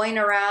is going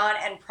around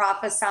and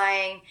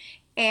prophesying.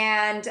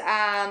 And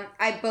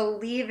I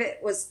believe it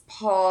was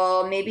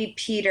Paul, maybe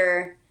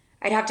Peter.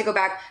 I'd have to go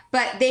back,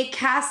 but they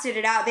casted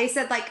it out. They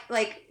said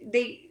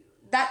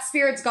that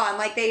spirit's gone.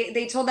 Like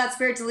they told that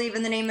spirit to leave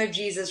in the name of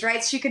Jesus,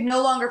 right? She could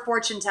no longer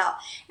fortune tell.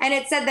 And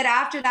it said that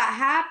after that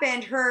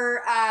happened,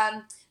 her,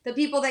 the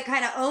people that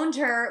kind of owned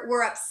her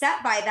were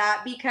upset by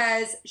that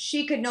because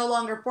she could no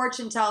longer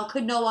fortune tell and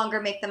could no longer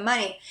make the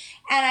money.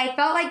 And I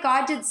felt like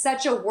God did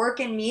such a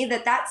work in me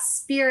that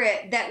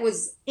spirit that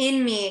was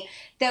in me,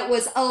 that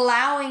was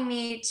allowing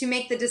me to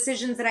make the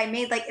decisions that I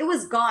made, like it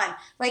was gone.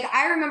 Like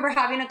I remember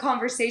having a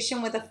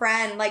conversation with a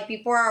friend, like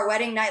before our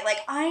wedding night, like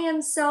I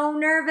am so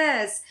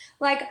nervous.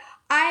 Like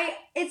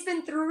it's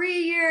been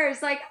 3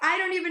 years. Like I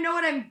don't even know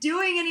what I'm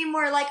doing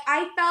anymore. Like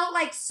I felt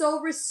like so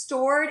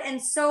restored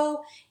and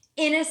so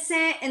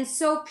innocent and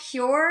so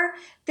pure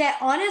that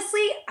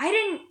honestly,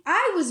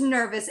 I was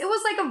nervous. It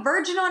was like a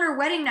virgin on her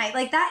wedding night.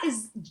 Like that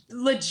is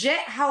legit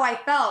how I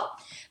felt.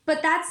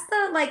 But that's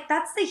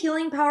the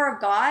healing power of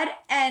God.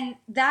 And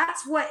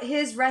that's what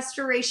his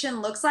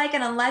restoration looks like.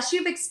 And unless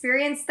you've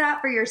experienced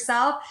that for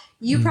yourself,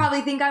 you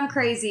probably think I'm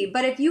crazy.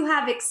 But if you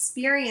have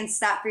experienced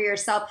that for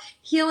yourself,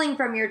 healing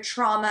from your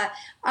trauma,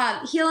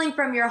 healing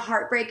from your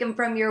heartbreak and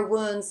from your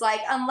wounds,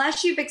 like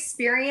unless you've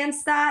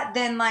experienced that,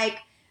 then like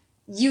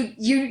you're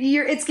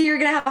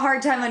gonna have a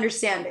hard time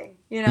understanding,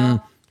 you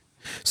know?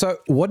 So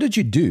what did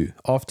you do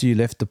after you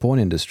left the porn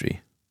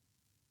industry?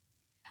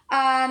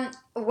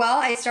 Well,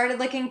 I started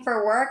looking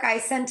for work. I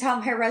sent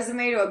out my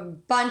resume to a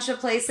bunch of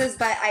places,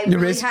 but I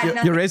really had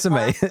nothing. Your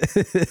resume.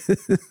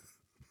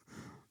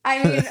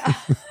 I mean,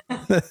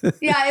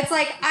 yeah, it's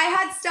like I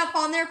had stuff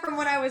on there from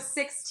when I was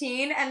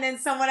 16, and then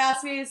someone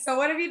asked me, so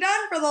what have you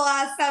done for the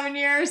last 7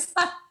 years?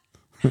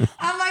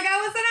 I'm like,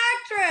 I was an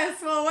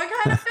actress. Well, what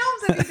kind of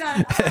films have you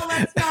done? Oh,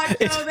 let's not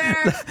go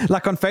there.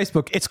 Like on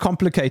Facebook, it's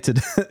complicated.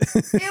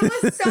 It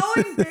was so,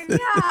 yeah,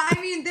 I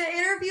mean, the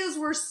interviews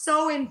were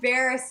so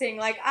embarrassing.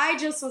 Like, I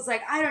just was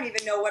like, I don't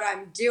even know what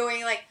I'm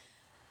doing. Like,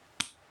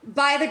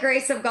 by the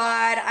grace of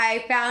God,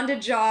 I found a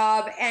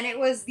job, and it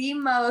was the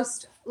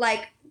most,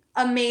 like,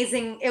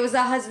 amazing. It was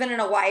a husband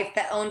and a wife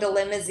that owned a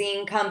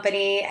limousine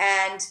company.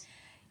 And,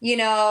 you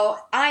know,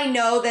 I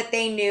know that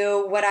they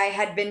knew what I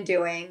had been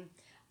doing.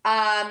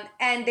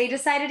 And they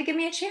decided to give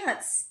me a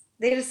chance.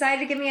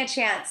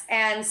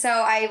 And so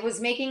I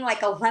was making like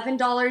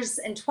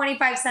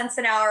 $11.25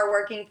 an hour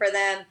working for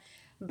them.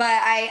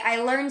 But I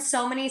learned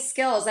so many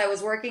skills. I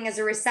was working as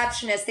a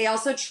receptionist. They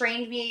also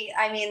trained me.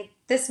 I mean,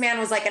 this man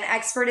was like an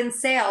expert in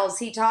sales.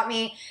 He taught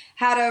me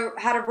how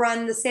to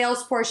run the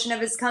sales portion of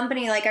his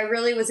company. Like I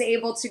really was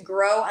able to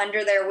grow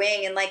under their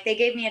wing, and like they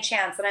gave me a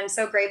chance, and I'm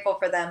so grateful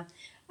for them.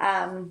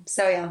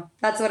 So yeah,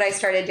 that's what I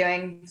started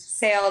doing.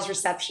 Sales,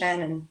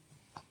 reception, and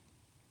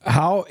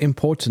how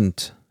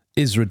important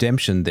is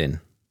redemption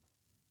then?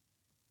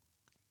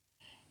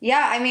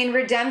 Yeah, I mean,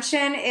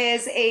 redemption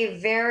is a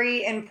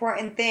very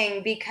important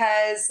thing,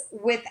 because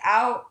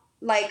without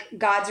like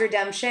God's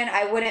redemption,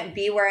 I wouldn't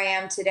be where I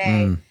am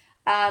today.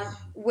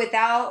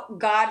 Without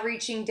God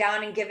reaching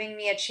down and giving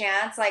me a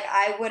chance, like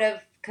I would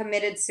have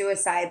committed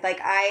suicide. Like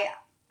I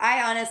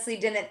honestly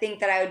didn't think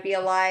that I would be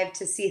alive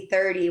to see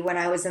 30 when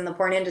I was in the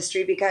porn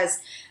industry, because,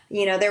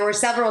 you know, there were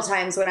several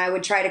times when I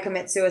would try to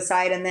commit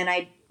suicide, and then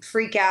I'd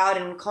freak out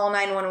and call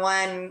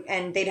 911,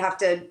 and they'd have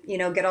to, you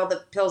know, get all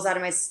the pills out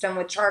of my system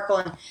with charcoal.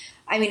 And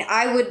I mean,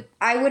 I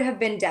would have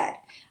been dead.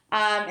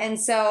 And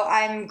so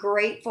I'm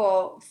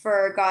grateful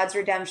for God's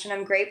redemption.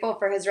 I'm grateful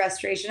for his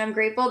restoration. I'm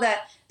grateful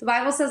that the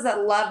Bible says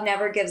that love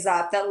never gives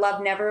up, that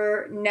love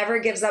never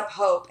gives up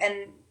hope.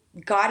 And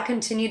God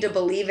continued to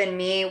believe in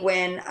me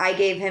when I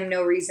gave him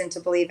no reason to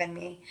believe in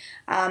me.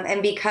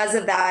 And because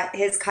of that,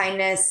 his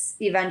kindness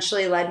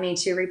eventually led me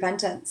to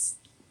repentance.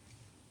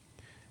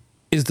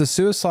 Is the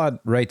suicide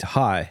rate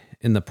high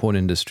in the porn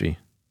industry?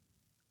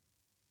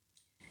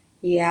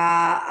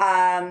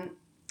 Yeah.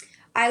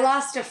 I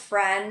lost a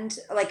friend,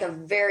 like a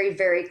very,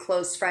 very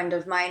close friend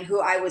of mine, who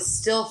I was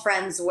still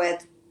friends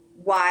with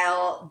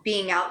while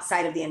being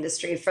outside of the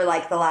industry for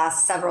like the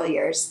last several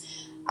years.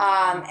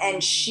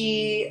 And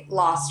she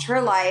lost her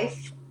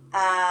life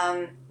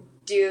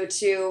due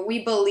to,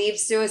 we believe,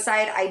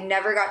 suicide. I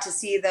never got to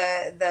see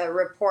the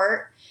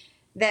report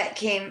that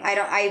came.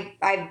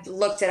 I've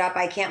looked it up.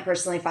 I can't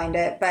personally find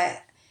it,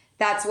 but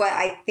that's what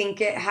I think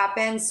it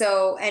happened.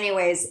 So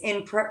anyways,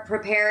 in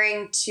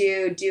preparing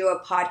to do a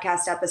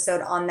podcast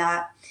episode on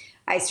that,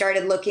 I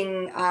started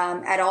looking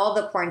at all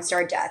the porn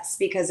star deaths,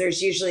 because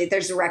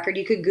there's a record.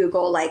 You could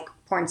Google like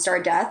porn star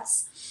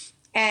deaths,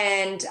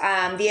 and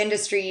the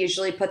industry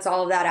usually puts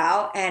all of that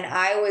out. And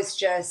I was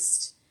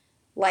just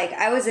like,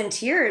 I was in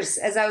tears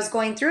as I was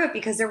going through it,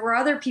 because there were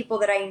other people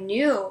that I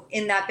knew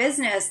in that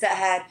business that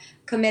had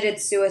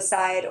committed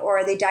suicide,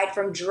 or they died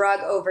from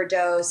drug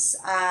overdose.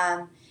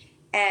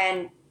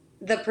 And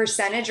the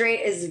percentage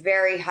rate is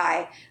very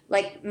high.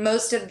 Like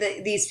most of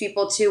these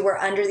people too were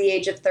under the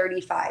age of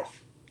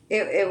 35.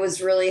 It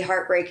was really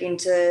heartbreaking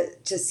to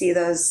see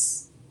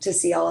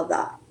all of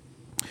that.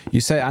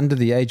 You say under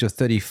the age of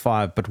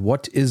 35, but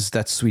what is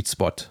that sweet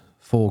spot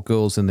for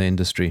girls in the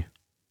industry?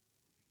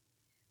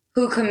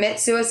 Who commit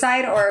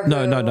suicide, or who...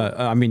 No.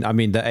 I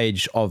mean the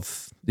age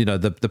of, you know,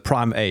 the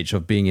prime age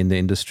of being in the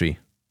industry.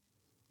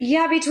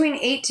 Yeah, between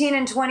 18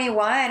 and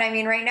 21. I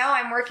mean, right now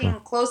I'm working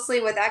closely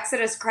with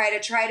Exodus Cry to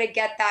try to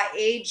get that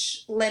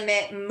age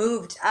limit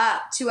moved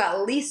up to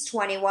at least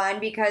 21,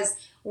 because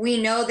we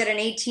know that an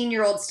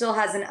 18-year-old still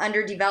has an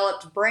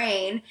underdeveloped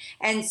brain.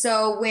 And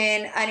so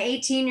when an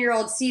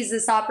 18-year-old sees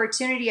this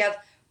opportunity of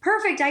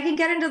perfect, I can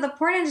get into the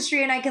porn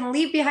industry and I can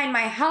leave behind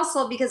my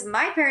household because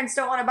my parents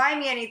don't want to buy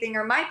me anything,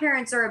 or my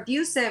parents are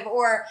abusive,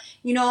 or,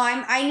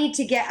 I need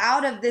to get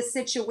out of this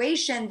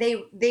situation.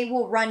 They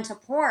will run to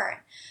porn.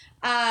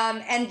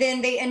 And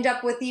then they end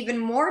up with even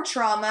more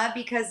trauma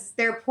because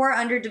their poor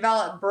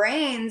underdeveloped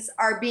brains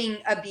are being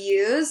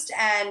abused,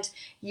 and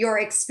you're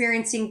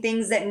experiencing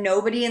things that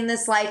nobody in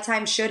this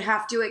lifetime should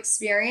have to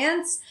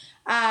experience.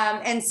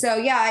 And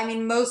so,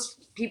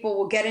 most people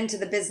will get into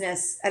the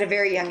business at a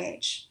very young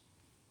age.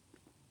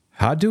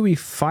 How do we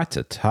fight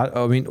it?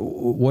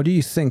 What do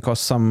you think are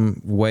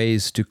some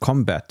ways to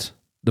combat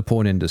the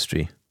porn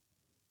industry?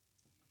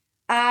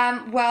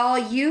 Well,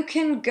 you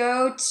can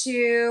go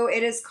to,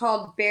 it is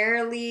called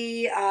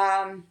Barely,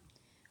 oh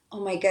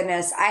my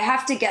goodness, I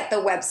have to get the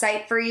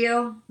website for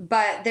you,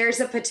 but there's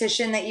a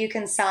petition that you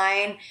can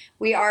sign.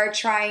 We are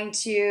trying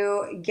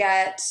to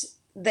get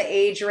the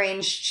age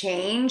range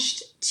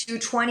changed to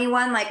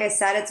 21. Like I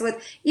said, it's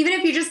with, even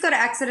if you just go to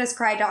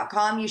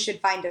exoduscry.com, you should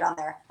find it on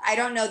there. I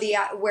don't know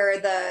where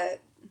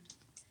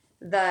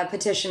the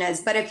petition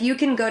is, but if you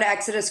can go to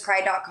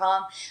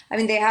exoduscry.com,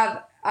 they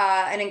have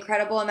an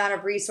incredible amount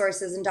of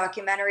resources and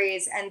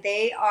documentaries, and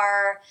they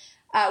are,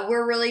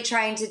 we're really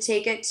trying to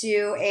take it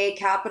to a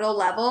capital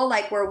level,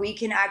 like where we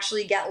can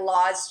actually get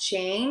laws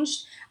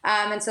changed.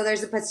 And so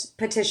there's a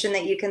petition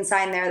that you can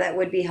sign there that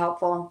would be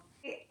helpful.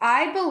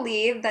 I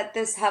believe that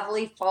this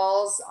heavily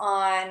falls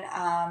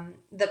on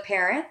the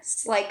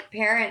parents. Like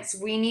parents,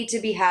 we need to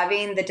be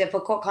having the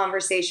difficult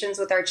conversations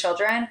with our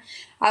children.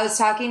 I was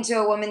talking to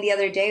a woman the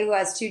other day who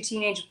has 2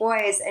 teenage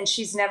boys, and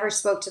she's never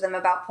spoke to them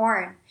about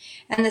porn.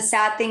 And the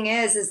sad thing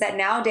is that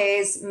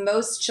nowadays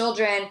most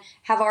children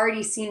have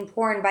already seen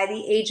porn by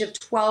the age of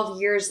 12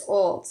 years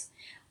old.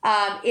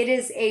 It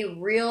is a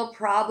real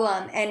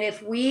problem. And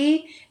if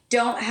we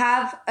don't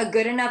have a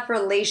good enough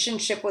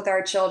relationship with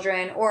our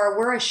children, or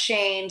we're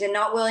ashamed and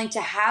not willing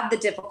to have the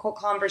difficult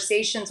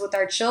conversations with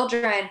our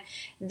children,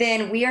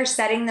 then we are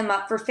setting them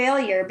up for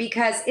failure,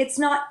 because it's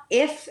not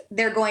if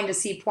they're going to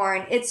see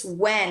porn, it's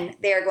when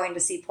they're going to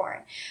see porn.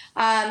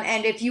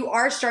 And if you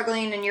are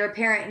struggling and you're a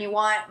parent and you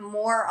want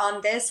more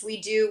on this,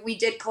 we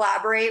did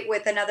collaborate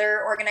with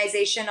another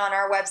organization on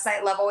our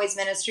website,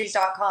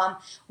 lovealwaysministries.com.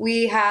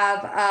 We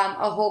have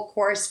a whole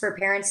course for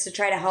parents to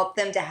try to help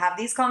them to have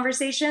these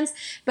conversations.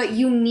 But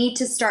you need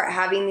to start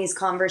having these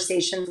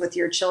conversations with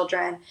your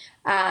children,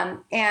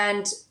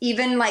 and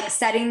even like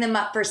setting them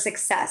up for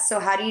success. So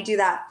how do you do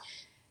that?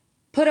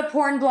 Put a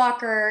porn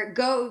blocker,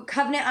 go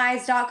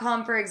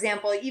covenanteyes.com, for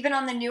example. Even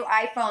on the new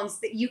iPhones,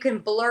 that you can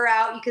blur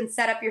out, you can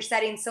set up your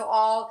settings so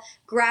all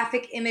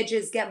graphic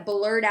images get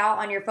blurred out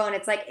on your phone.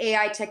 It's like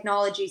AI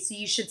technology. So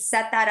you should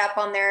set that up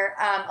on their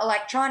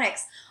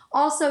electronics.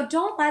 Also,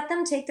 don't let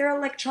them take their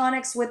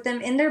electronics with them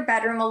in their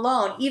bedroom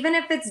alone, even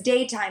if it's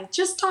daytime.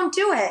 Just don't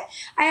do it.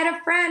 I had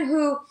a friend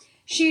who,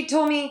 she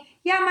told me,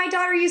 yeah, my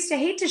daughter used to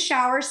hate to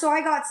shower, so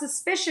I got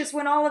suspicious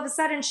when all of a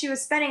sudden she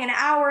was spending an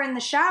hour in the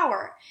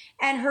shower.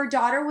 And her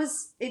daughter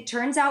was, it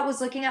turns out,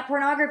 was looking at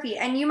pornography.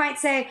 And you might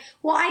say,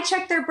 well, I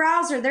checked their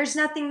browser. There's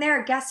nothing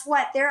there. Guess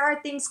what? There are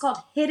things called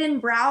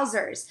hidden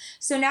browsers.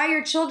 So now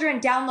your children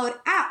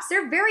download apps.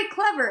 They're very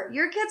clever.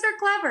 Your kids are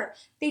clever.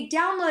 They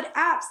download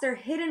apps. They're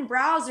hidden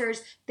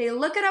browsers. They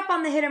look it up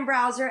on the hidden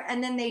browser,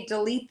 and then they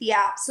delete the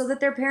app so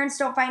that their parents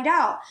don't find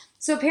out.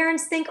 So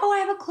parents think, oh, I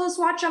have a close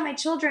watch on my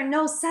children.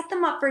 No, set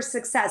them up for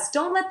success.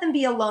 Don't let them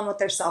be alone with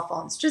their cell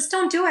phones. Just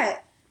don't do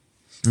it.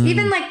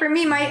 Even like for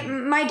me,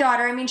 my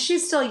daughter,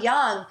 she's still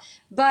young,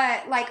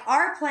 but like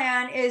our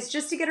plan is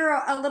just to get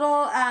her a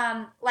little,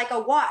 like a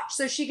watch,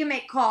 so she can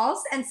make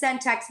calls and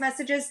send text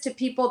messages to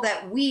people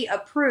that we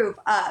approve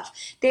of.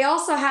 They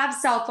also have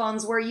cell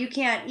phones where you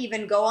can't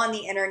even go on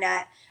the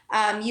internet.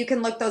 You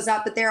can look those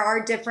up, but there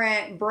are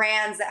different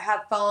brands that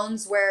have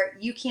phones where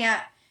you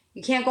can't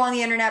go on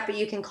the internet, but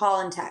you can call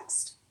and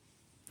text.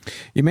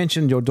 You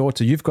mentioned your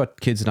daughter. You've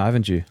got kids now,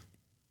 haven't you?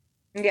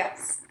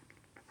 Yes.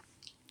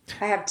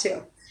 I have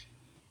 2.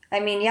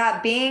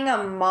 Being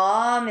a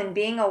mom and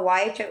being a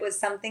wife, it was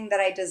something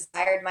that I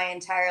desired my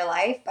entire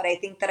life. But I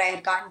think that I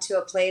had gotten to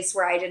a place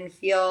where I didn't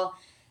feel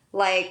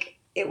like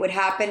it would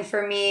happen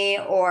for me,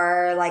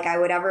 or like I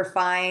would ever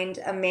find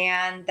a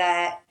man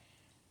that,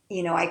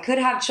 I could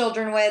have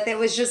children with. It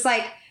was just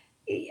like,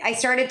 I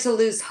started to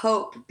lose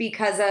hope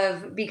because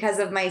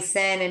of my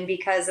sin and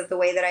because of the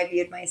way that I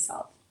viewed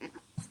myself.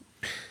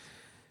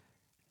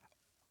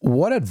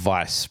 What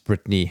advice,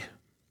 Brittni,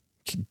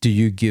 do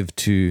you give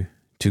to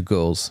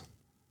girls?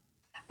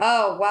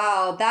 Oh,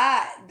 wow.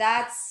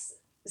 That's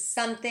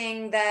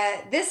something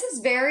that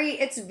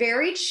it's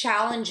very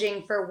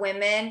challenging for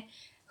women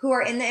who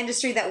are in the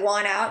industry that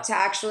want out to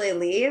actually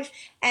leave.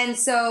 And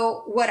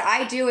so what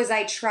I do is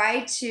I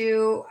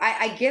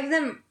give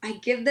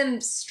them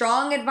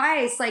strong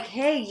advice, like,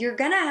 hey, you're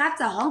going to have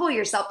to humble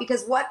yourself,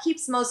 because what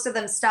keeps most of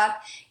them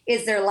stuck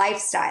is their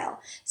lifestyle.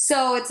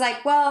 So it's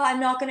like, well, I'm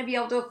not going to be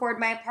able to afford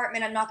my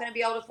apartment. I'm not going to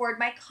be able to afford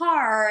my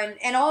car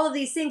and all of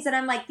these things. And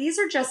I'm like, these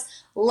are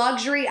just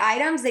luxury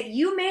items that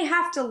you may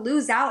have to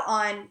lose out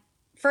on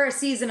for a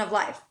season of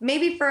life,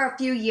 maybe for a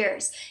few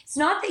years. It's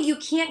not that you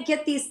can't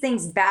get these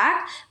things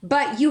back,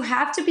 but you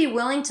have to be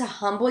willing to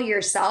humble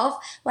yourself.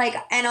 Like,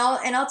 and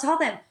I'll tell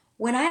them,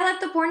 when I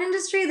left the porn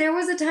industry, there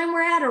was a time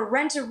where I had to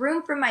rent a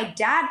room from my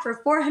dad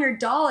for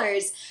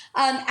 $400.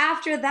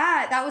 After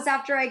that was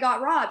after I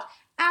got robbed.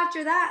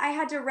 After that, I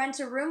had to rent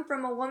a room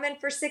from a woman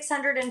for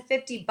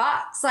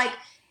 $650. Like,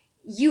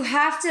 you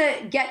have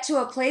to get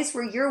to a place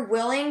where you're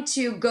willing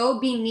to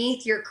go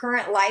beneath your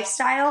current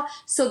lifestyle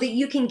so that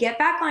you can get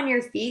back on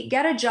your feet,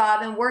 get a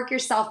job, and work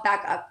yourself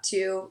back up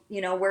to,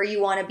 where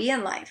you want to be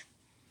in life.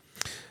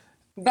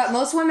 But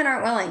most women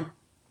aren't willing.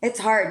 It's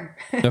hard.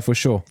 No, for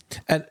sure.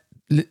 And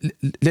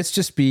let's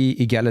just be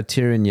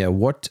egalitarian here.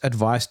 What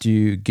advice do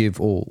you give,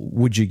 or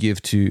would you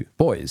give, to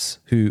boys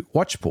who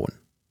watch porn?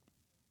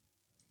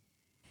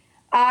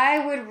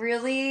 I would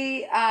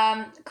really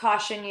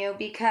caution you,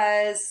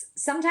 because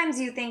sometimes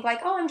you think like,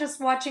 oh, I'm just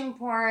watching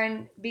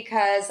porn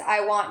because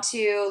I want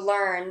to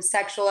learn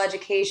sexual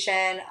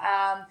education.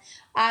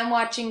 I'm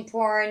watching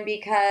porn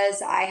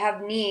because I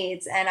have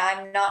needs and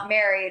I'm not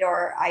married,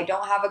 or I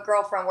don't have a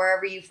girlfriend,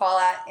 wherever you fall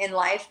at in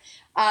life.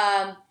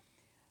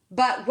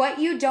 But what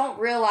you don't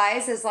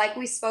realize is, like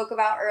we spoke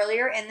about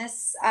earlier in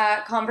this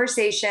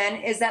conversation,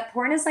 is that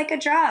porn is like a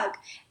drug.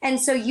 And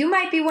so you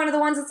might be one of the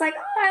ones that's like,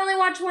 oh, I only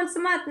watch once a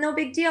month, no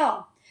big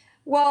deal.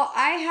 Well,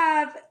 I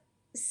have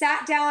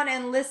sat down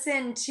and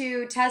listened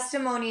to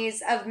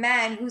testimonies of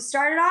men who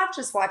started off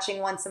just watching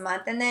once a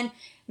month, and then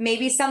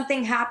maybe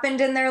something happened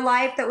in their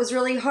life that was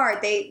really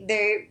hard.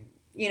 They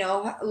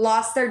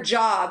lost their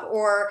job,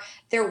 or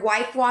their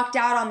wife walked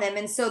out on them.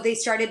 And so they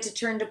started to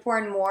turn to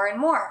porn more and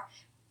more,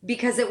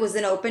 because it was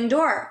an open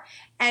door.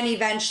 And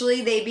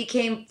eventually they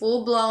became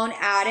full-blown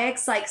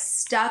addicts, like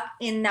stuck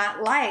in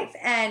that life.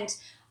 And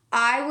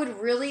I would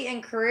really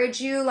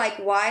encourage you, like,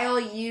 while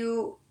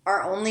you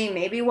are only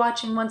maybe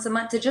watching once a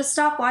month, to just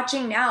stop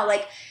watching now.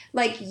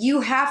 Like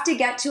you have to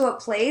get to a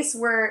place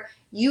where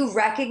you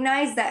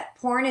recognize that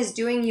porn is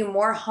doing you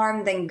more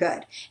harm than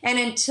good. And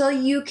until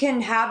you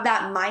can have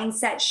that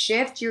mindset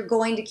shift, you're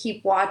going to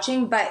keep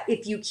watching. But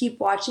if you keep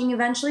watching,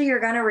 eventually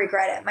you're going to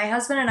regret it. My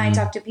husband and I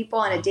talk to people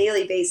on a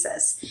daily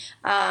basis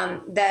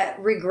that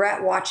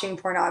regret watching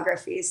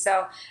pornography.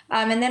 So,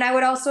 and then I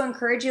would also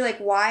encourage you, like,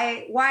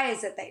 why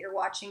is it that you're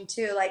watching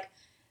too? Like,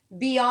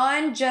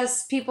 beyond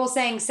just people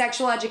saying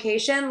sexual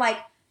education, like,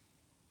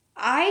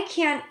 I've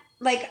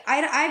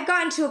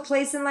gotten to a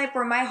place in life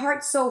where my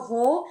heart's so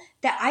whole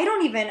that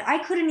I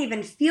couldn't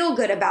even feel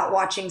good about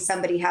watching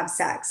somebody have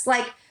sex.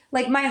 Like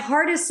my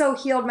heart is so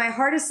healed, my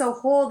heart is so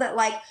whole that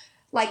like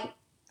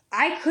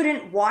I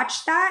couldn't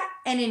watch that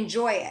and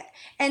enjoy it.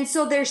 And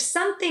so there's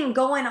something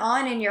going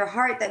on in your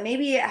heart that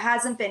maybe it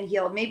hasn't been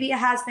healed. Maybe it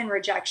has been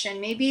rejection.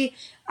 Maybe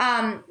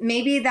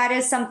that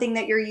is something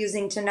that you're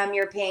using to numb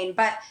your pain,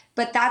 but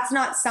that's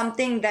not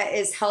something that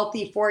is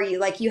healthy for you.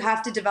 Like, you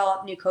have to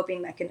develop new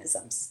coping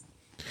mechanisms.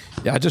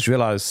 Yeah, I just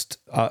realized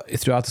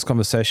throughout this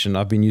conversation,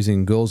 I've been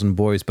using girls and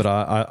boys, but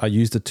I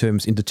use the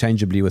terms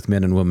interchangeably with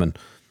men and women.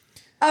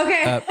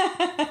 Okay.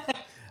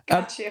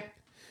 Got you.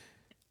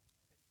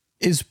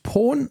 Is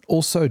porn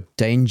also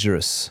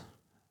dangerous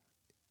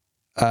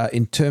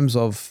in terms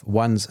of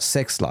one's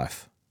sex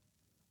life?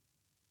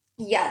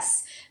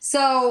 Yes.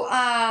 So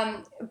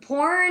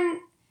porn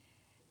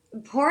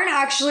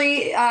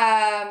actually,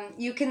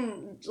 you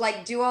can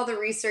like do all the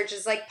research.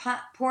 It's like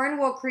porn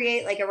will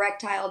create like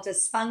erectile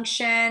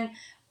dysfunction.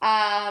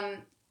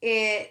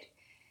 It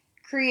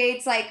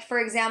creates, like, for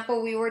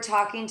example, we were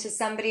talking to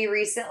somebody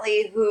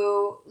recently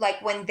who,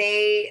 like, when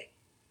they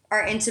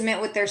are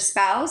intimate with their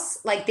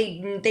spouse, like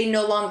they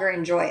no longer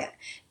enjoy it,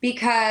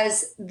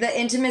 because the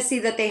intimacy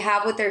that they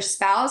have with their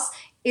spouse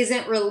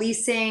isn't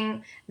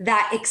releasing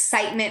that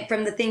excitement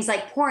from the things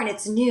like porn.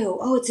 It's new.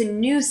 Oh, it's a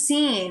new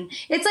scene.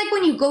 It's like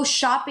when you go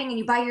shopping and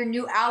you buy your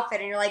new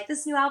outfit and you're like,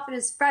 this new outfit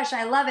is fresh,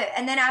 I love it.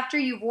 And then after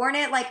you've worn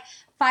it like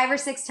 5 or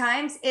 6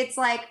 times, it's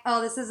like, oh,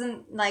 this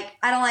isn't, like,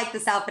 I don't like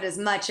this outfit as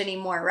much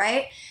anymore,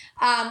 right?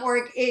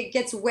 Or it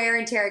gets wear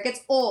and tear, it gets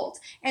old.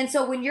 And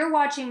so when you're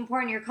watching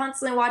porn, you're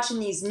constantly watching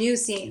these new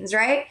scenes,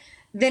 right?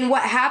 Then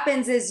what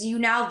happens is you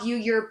now view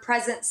your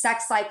present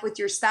sex life with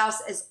your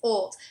spouse as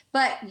old.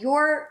 But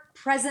your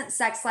present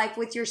sex life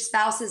with your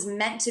spouse is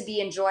meant to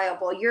be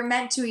enjoyable. You're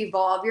meant to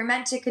evolve. You're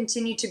meant to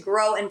continue to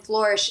grow and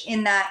flourish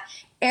in that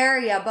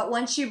area. But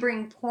once you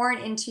bring porn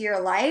into your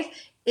life,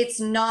 it's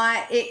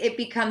not, it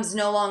becomes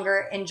no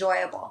longer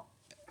enjoyable.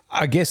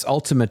 I guess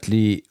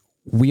ultimately,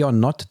 we are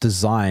not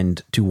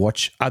designed to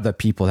watch other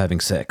people having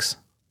sex.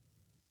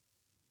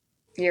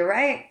 You're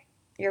right.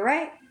 You're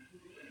right.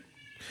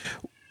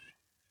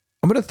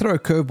 I'm going to throw a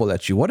curveball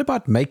at you. What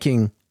about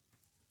making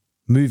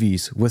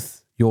movies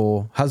with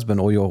your husband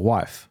or your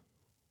wife?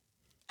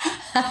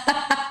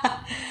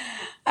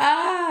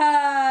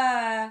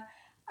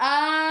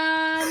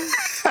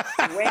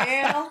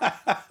 Well,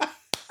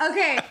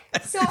 okay.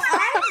 So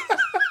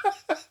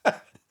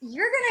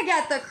you're going to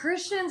get, the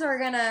Christians are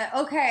going to,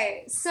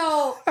 okay.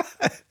 So,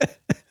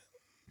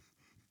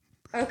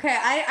 okay.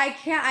 I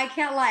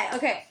can't lie.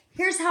 Okay.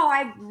 Here's how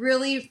I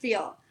really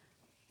feel.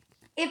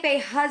 if a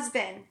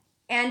husband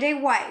and a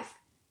wife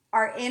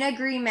are in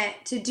agreement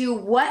to do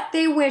what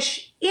they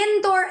wish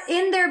in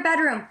their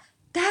bedroom,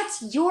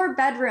 that's your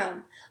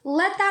bedroom.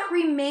 Let that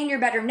remain your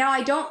bedroom. Now,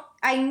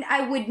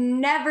 I would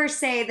never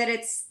say that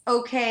it's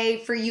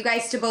okay for you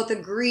guys to both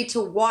agree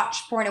to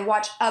watch porn and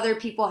watch other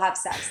people have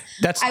sex.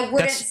 I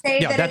wouldn't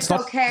say that it's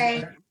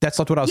okay. That's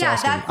not what I was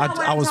asking.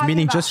 I was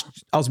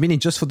meaning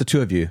just for the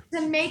two of you.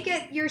 To make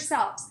it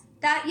yourselves.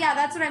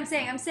 That's what I'm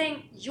saying. I'm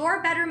saying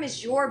your bedroom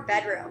is your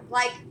bedroom.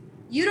 Like,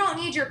 you don't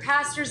need your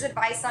pastor's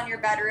advice on your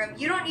bedroom.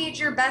 You don't need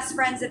your best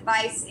friend's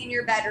advice in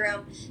your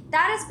bedroom.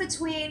 That is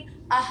between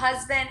a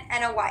husband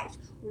and a wife.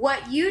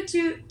 What you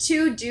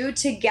two do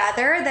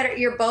together, that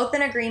you're both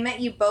in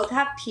agreement, you both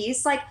have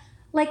peace, like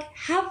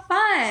have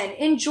fun,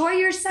 enjoy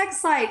your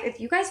sex life. If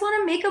you guys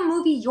want to make a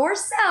movie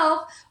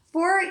yourself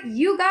for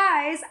you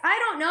guys, I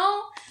don't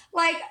know,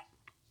 like,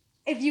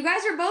 if you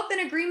guys are both in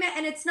agreement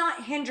and it's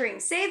not hindering,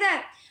 say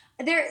that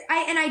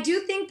I do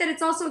think that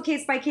it's also a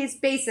case-by-case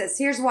basis.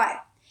 Here's why.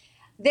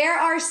 There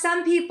are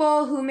some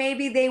people who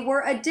maybe they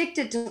were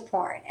addicted to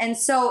porn. And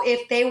so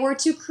if they were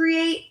to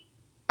create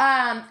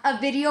a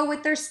video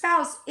with their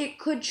spouse, it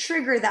could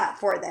trigger that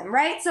for them,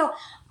 right? So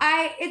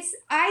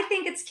I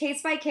think it's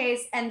case by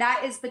case, and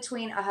that is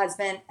between a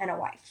husband and a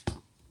wife.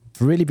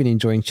 I've really been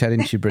enjoying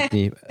chatting to you,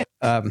 Brittni.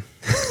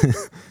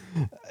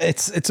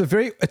 It's a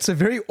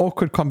very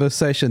awkward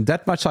conversation.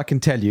 That much I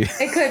can tell you.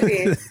 It could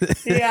be.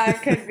 Yeah,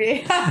 it could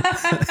be.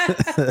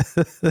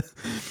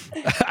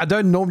 I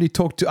don't normally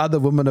talk to other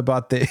women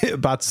about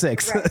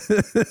sex. Right.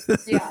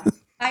 Yeah,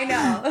 I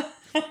know.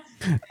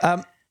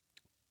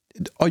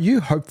 Are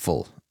you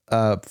hopeful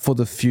for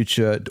the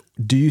future?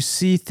 Do you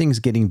see things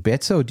getting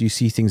better, or do you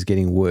see things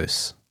getting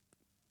worse?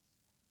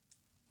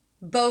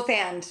 Both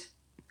and.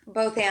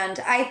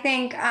 I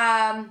think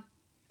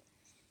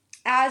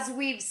as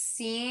we've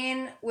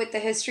seen with the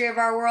history of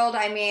our world,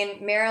 I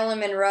mean, Marilyn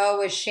Monroe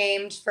was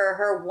shamed for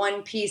her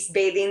one-piece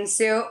bathing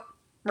suit,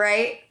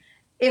 right?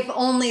 If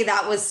only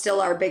that was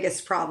still our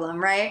biggest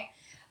problem, right?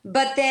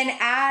 But then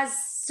as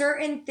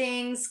certain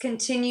things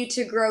continue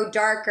to grow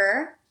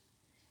darker,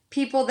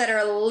 people that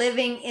are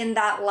living in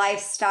that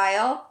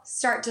lifestyle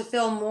start to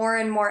feel more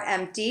and more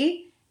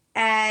empty.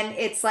 And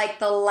it's like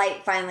the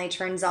light finally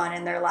turns on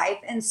in their life.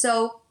 And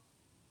so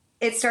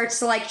it starts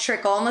to like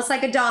trickle, almost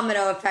like a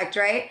domino effect,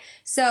 right?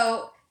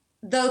 So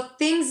though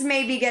things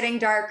may be getting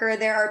darker,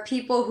 there are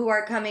people who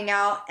are coming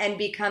out and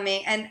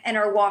becoming and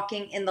are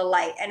walking in the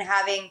light and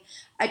having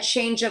a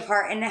change of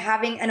heart and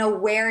having an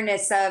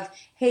awareness of,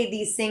 hey,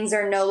 these things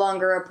are no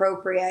longer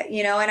appropriate,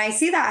 you know? And I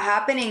see that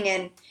happening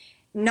in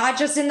not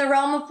just in the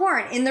realm of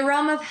porn, in the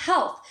realm of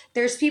health.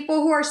 There's people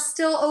who are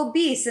still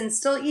obese and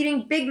still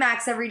eating Big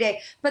Macs every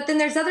day. But then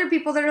there's other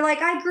people that are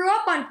like, I grew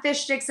up on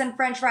fish sticks and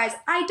French fries.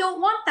 I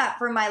don't want that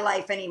for my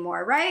life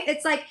anymore, right?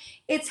 It's like,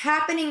 it's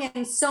happening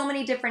in so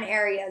many different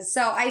areas.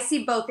 So I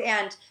see both,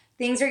 and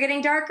things are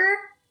getting darker,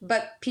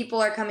 but people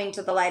are coming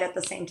to the light at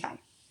the same time.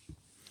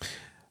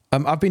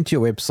 I've been to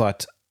your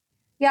website.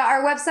 Yeah,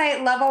 our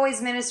website,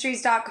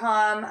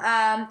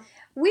 lovealwaysministries.com.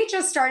 We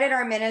just started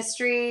our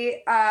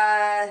ministry,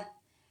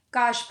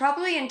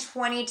 probably in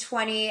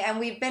 2020, and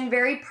we've been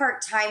very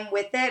part-time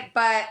with it,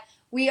 but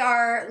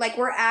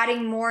we're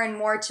adding more and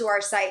more to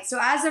our site. So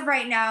as of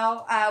right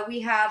now,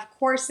 we have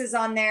courses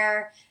on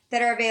there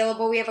that are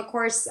available. We have a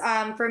course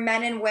for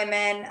men and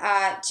women,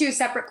 two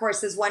separate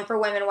courses, one for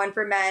women, one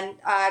for men,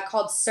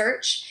 called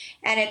Search,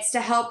 and it's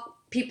to help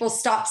people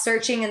stop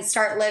searching and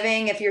start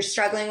living. If you're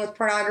struggling with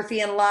pornography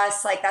and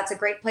lust, like, that's a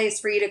great place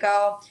for you to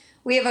go.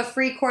 We have a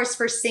free course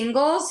for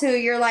singles who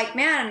you're like,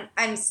 man,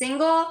 I'm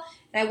single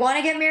and I want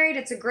to get married.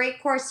 It's a great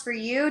course for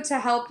you to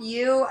help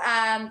you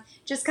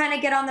just kind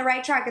of get on the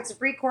right track. It's a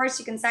free course.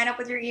 You can sign up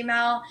with your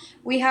email.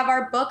 We have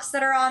our books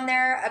that are on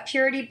there, a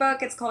purity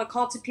book. It's called A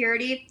Call to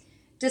Purity.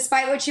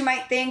 Despite what you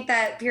might think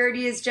that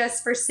purity is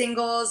just for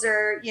singles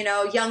or, you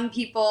know, young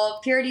people,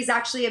 purity is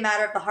actually a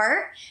matter of the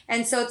heart.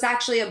 And so it's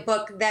actually a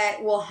book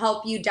that will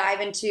help you dive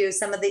into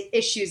some of the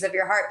issues of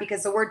your heart,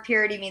 because the word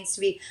purity means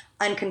to be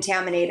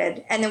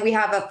uncontaminated. And then we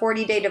have a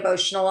 40-day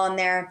devotional on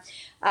there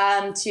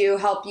to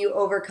help you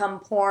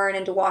overcome porn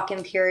and to walk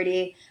in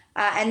purity.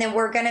 And then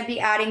we're going to be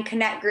adding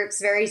connect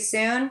groups very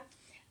soon.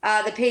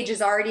 The page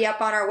is already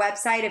up on our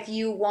website. If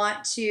you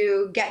want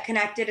to get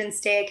connected and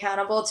stay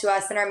accountable to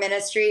us in our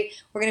ministry,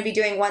 we're going to be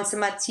doing once a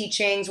month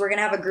teachings. We're going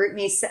to have a group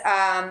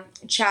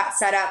chat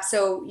set up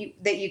so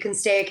that you can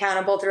stay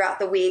accountable throughout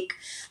the week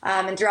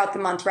and throughout the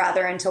month,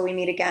 rather, until we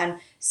meet again.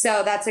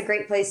 So that's a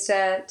great place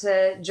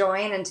to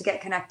join and to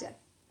get connected.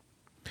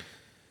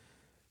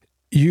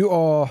 You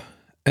are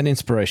an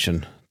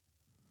inspiration.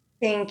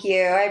 Thank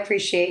you. I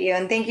appreciate you.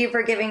 And thank you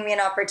for giving me an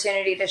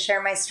opportunity to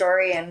share my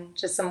story and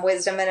just some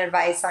wisdom and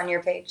advice on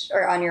your page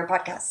or on your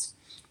podcast.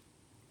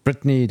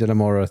 Brittni De La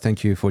Mora,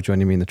 thank you for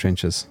joining me in the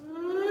trenches.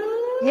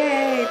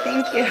 Yay.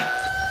 Thank you.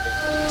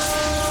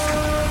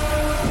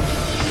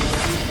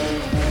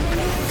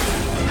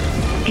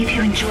 If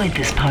you enjoyed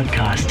this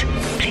podcast,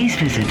 please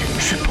visit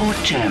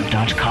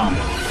supportgerm.com.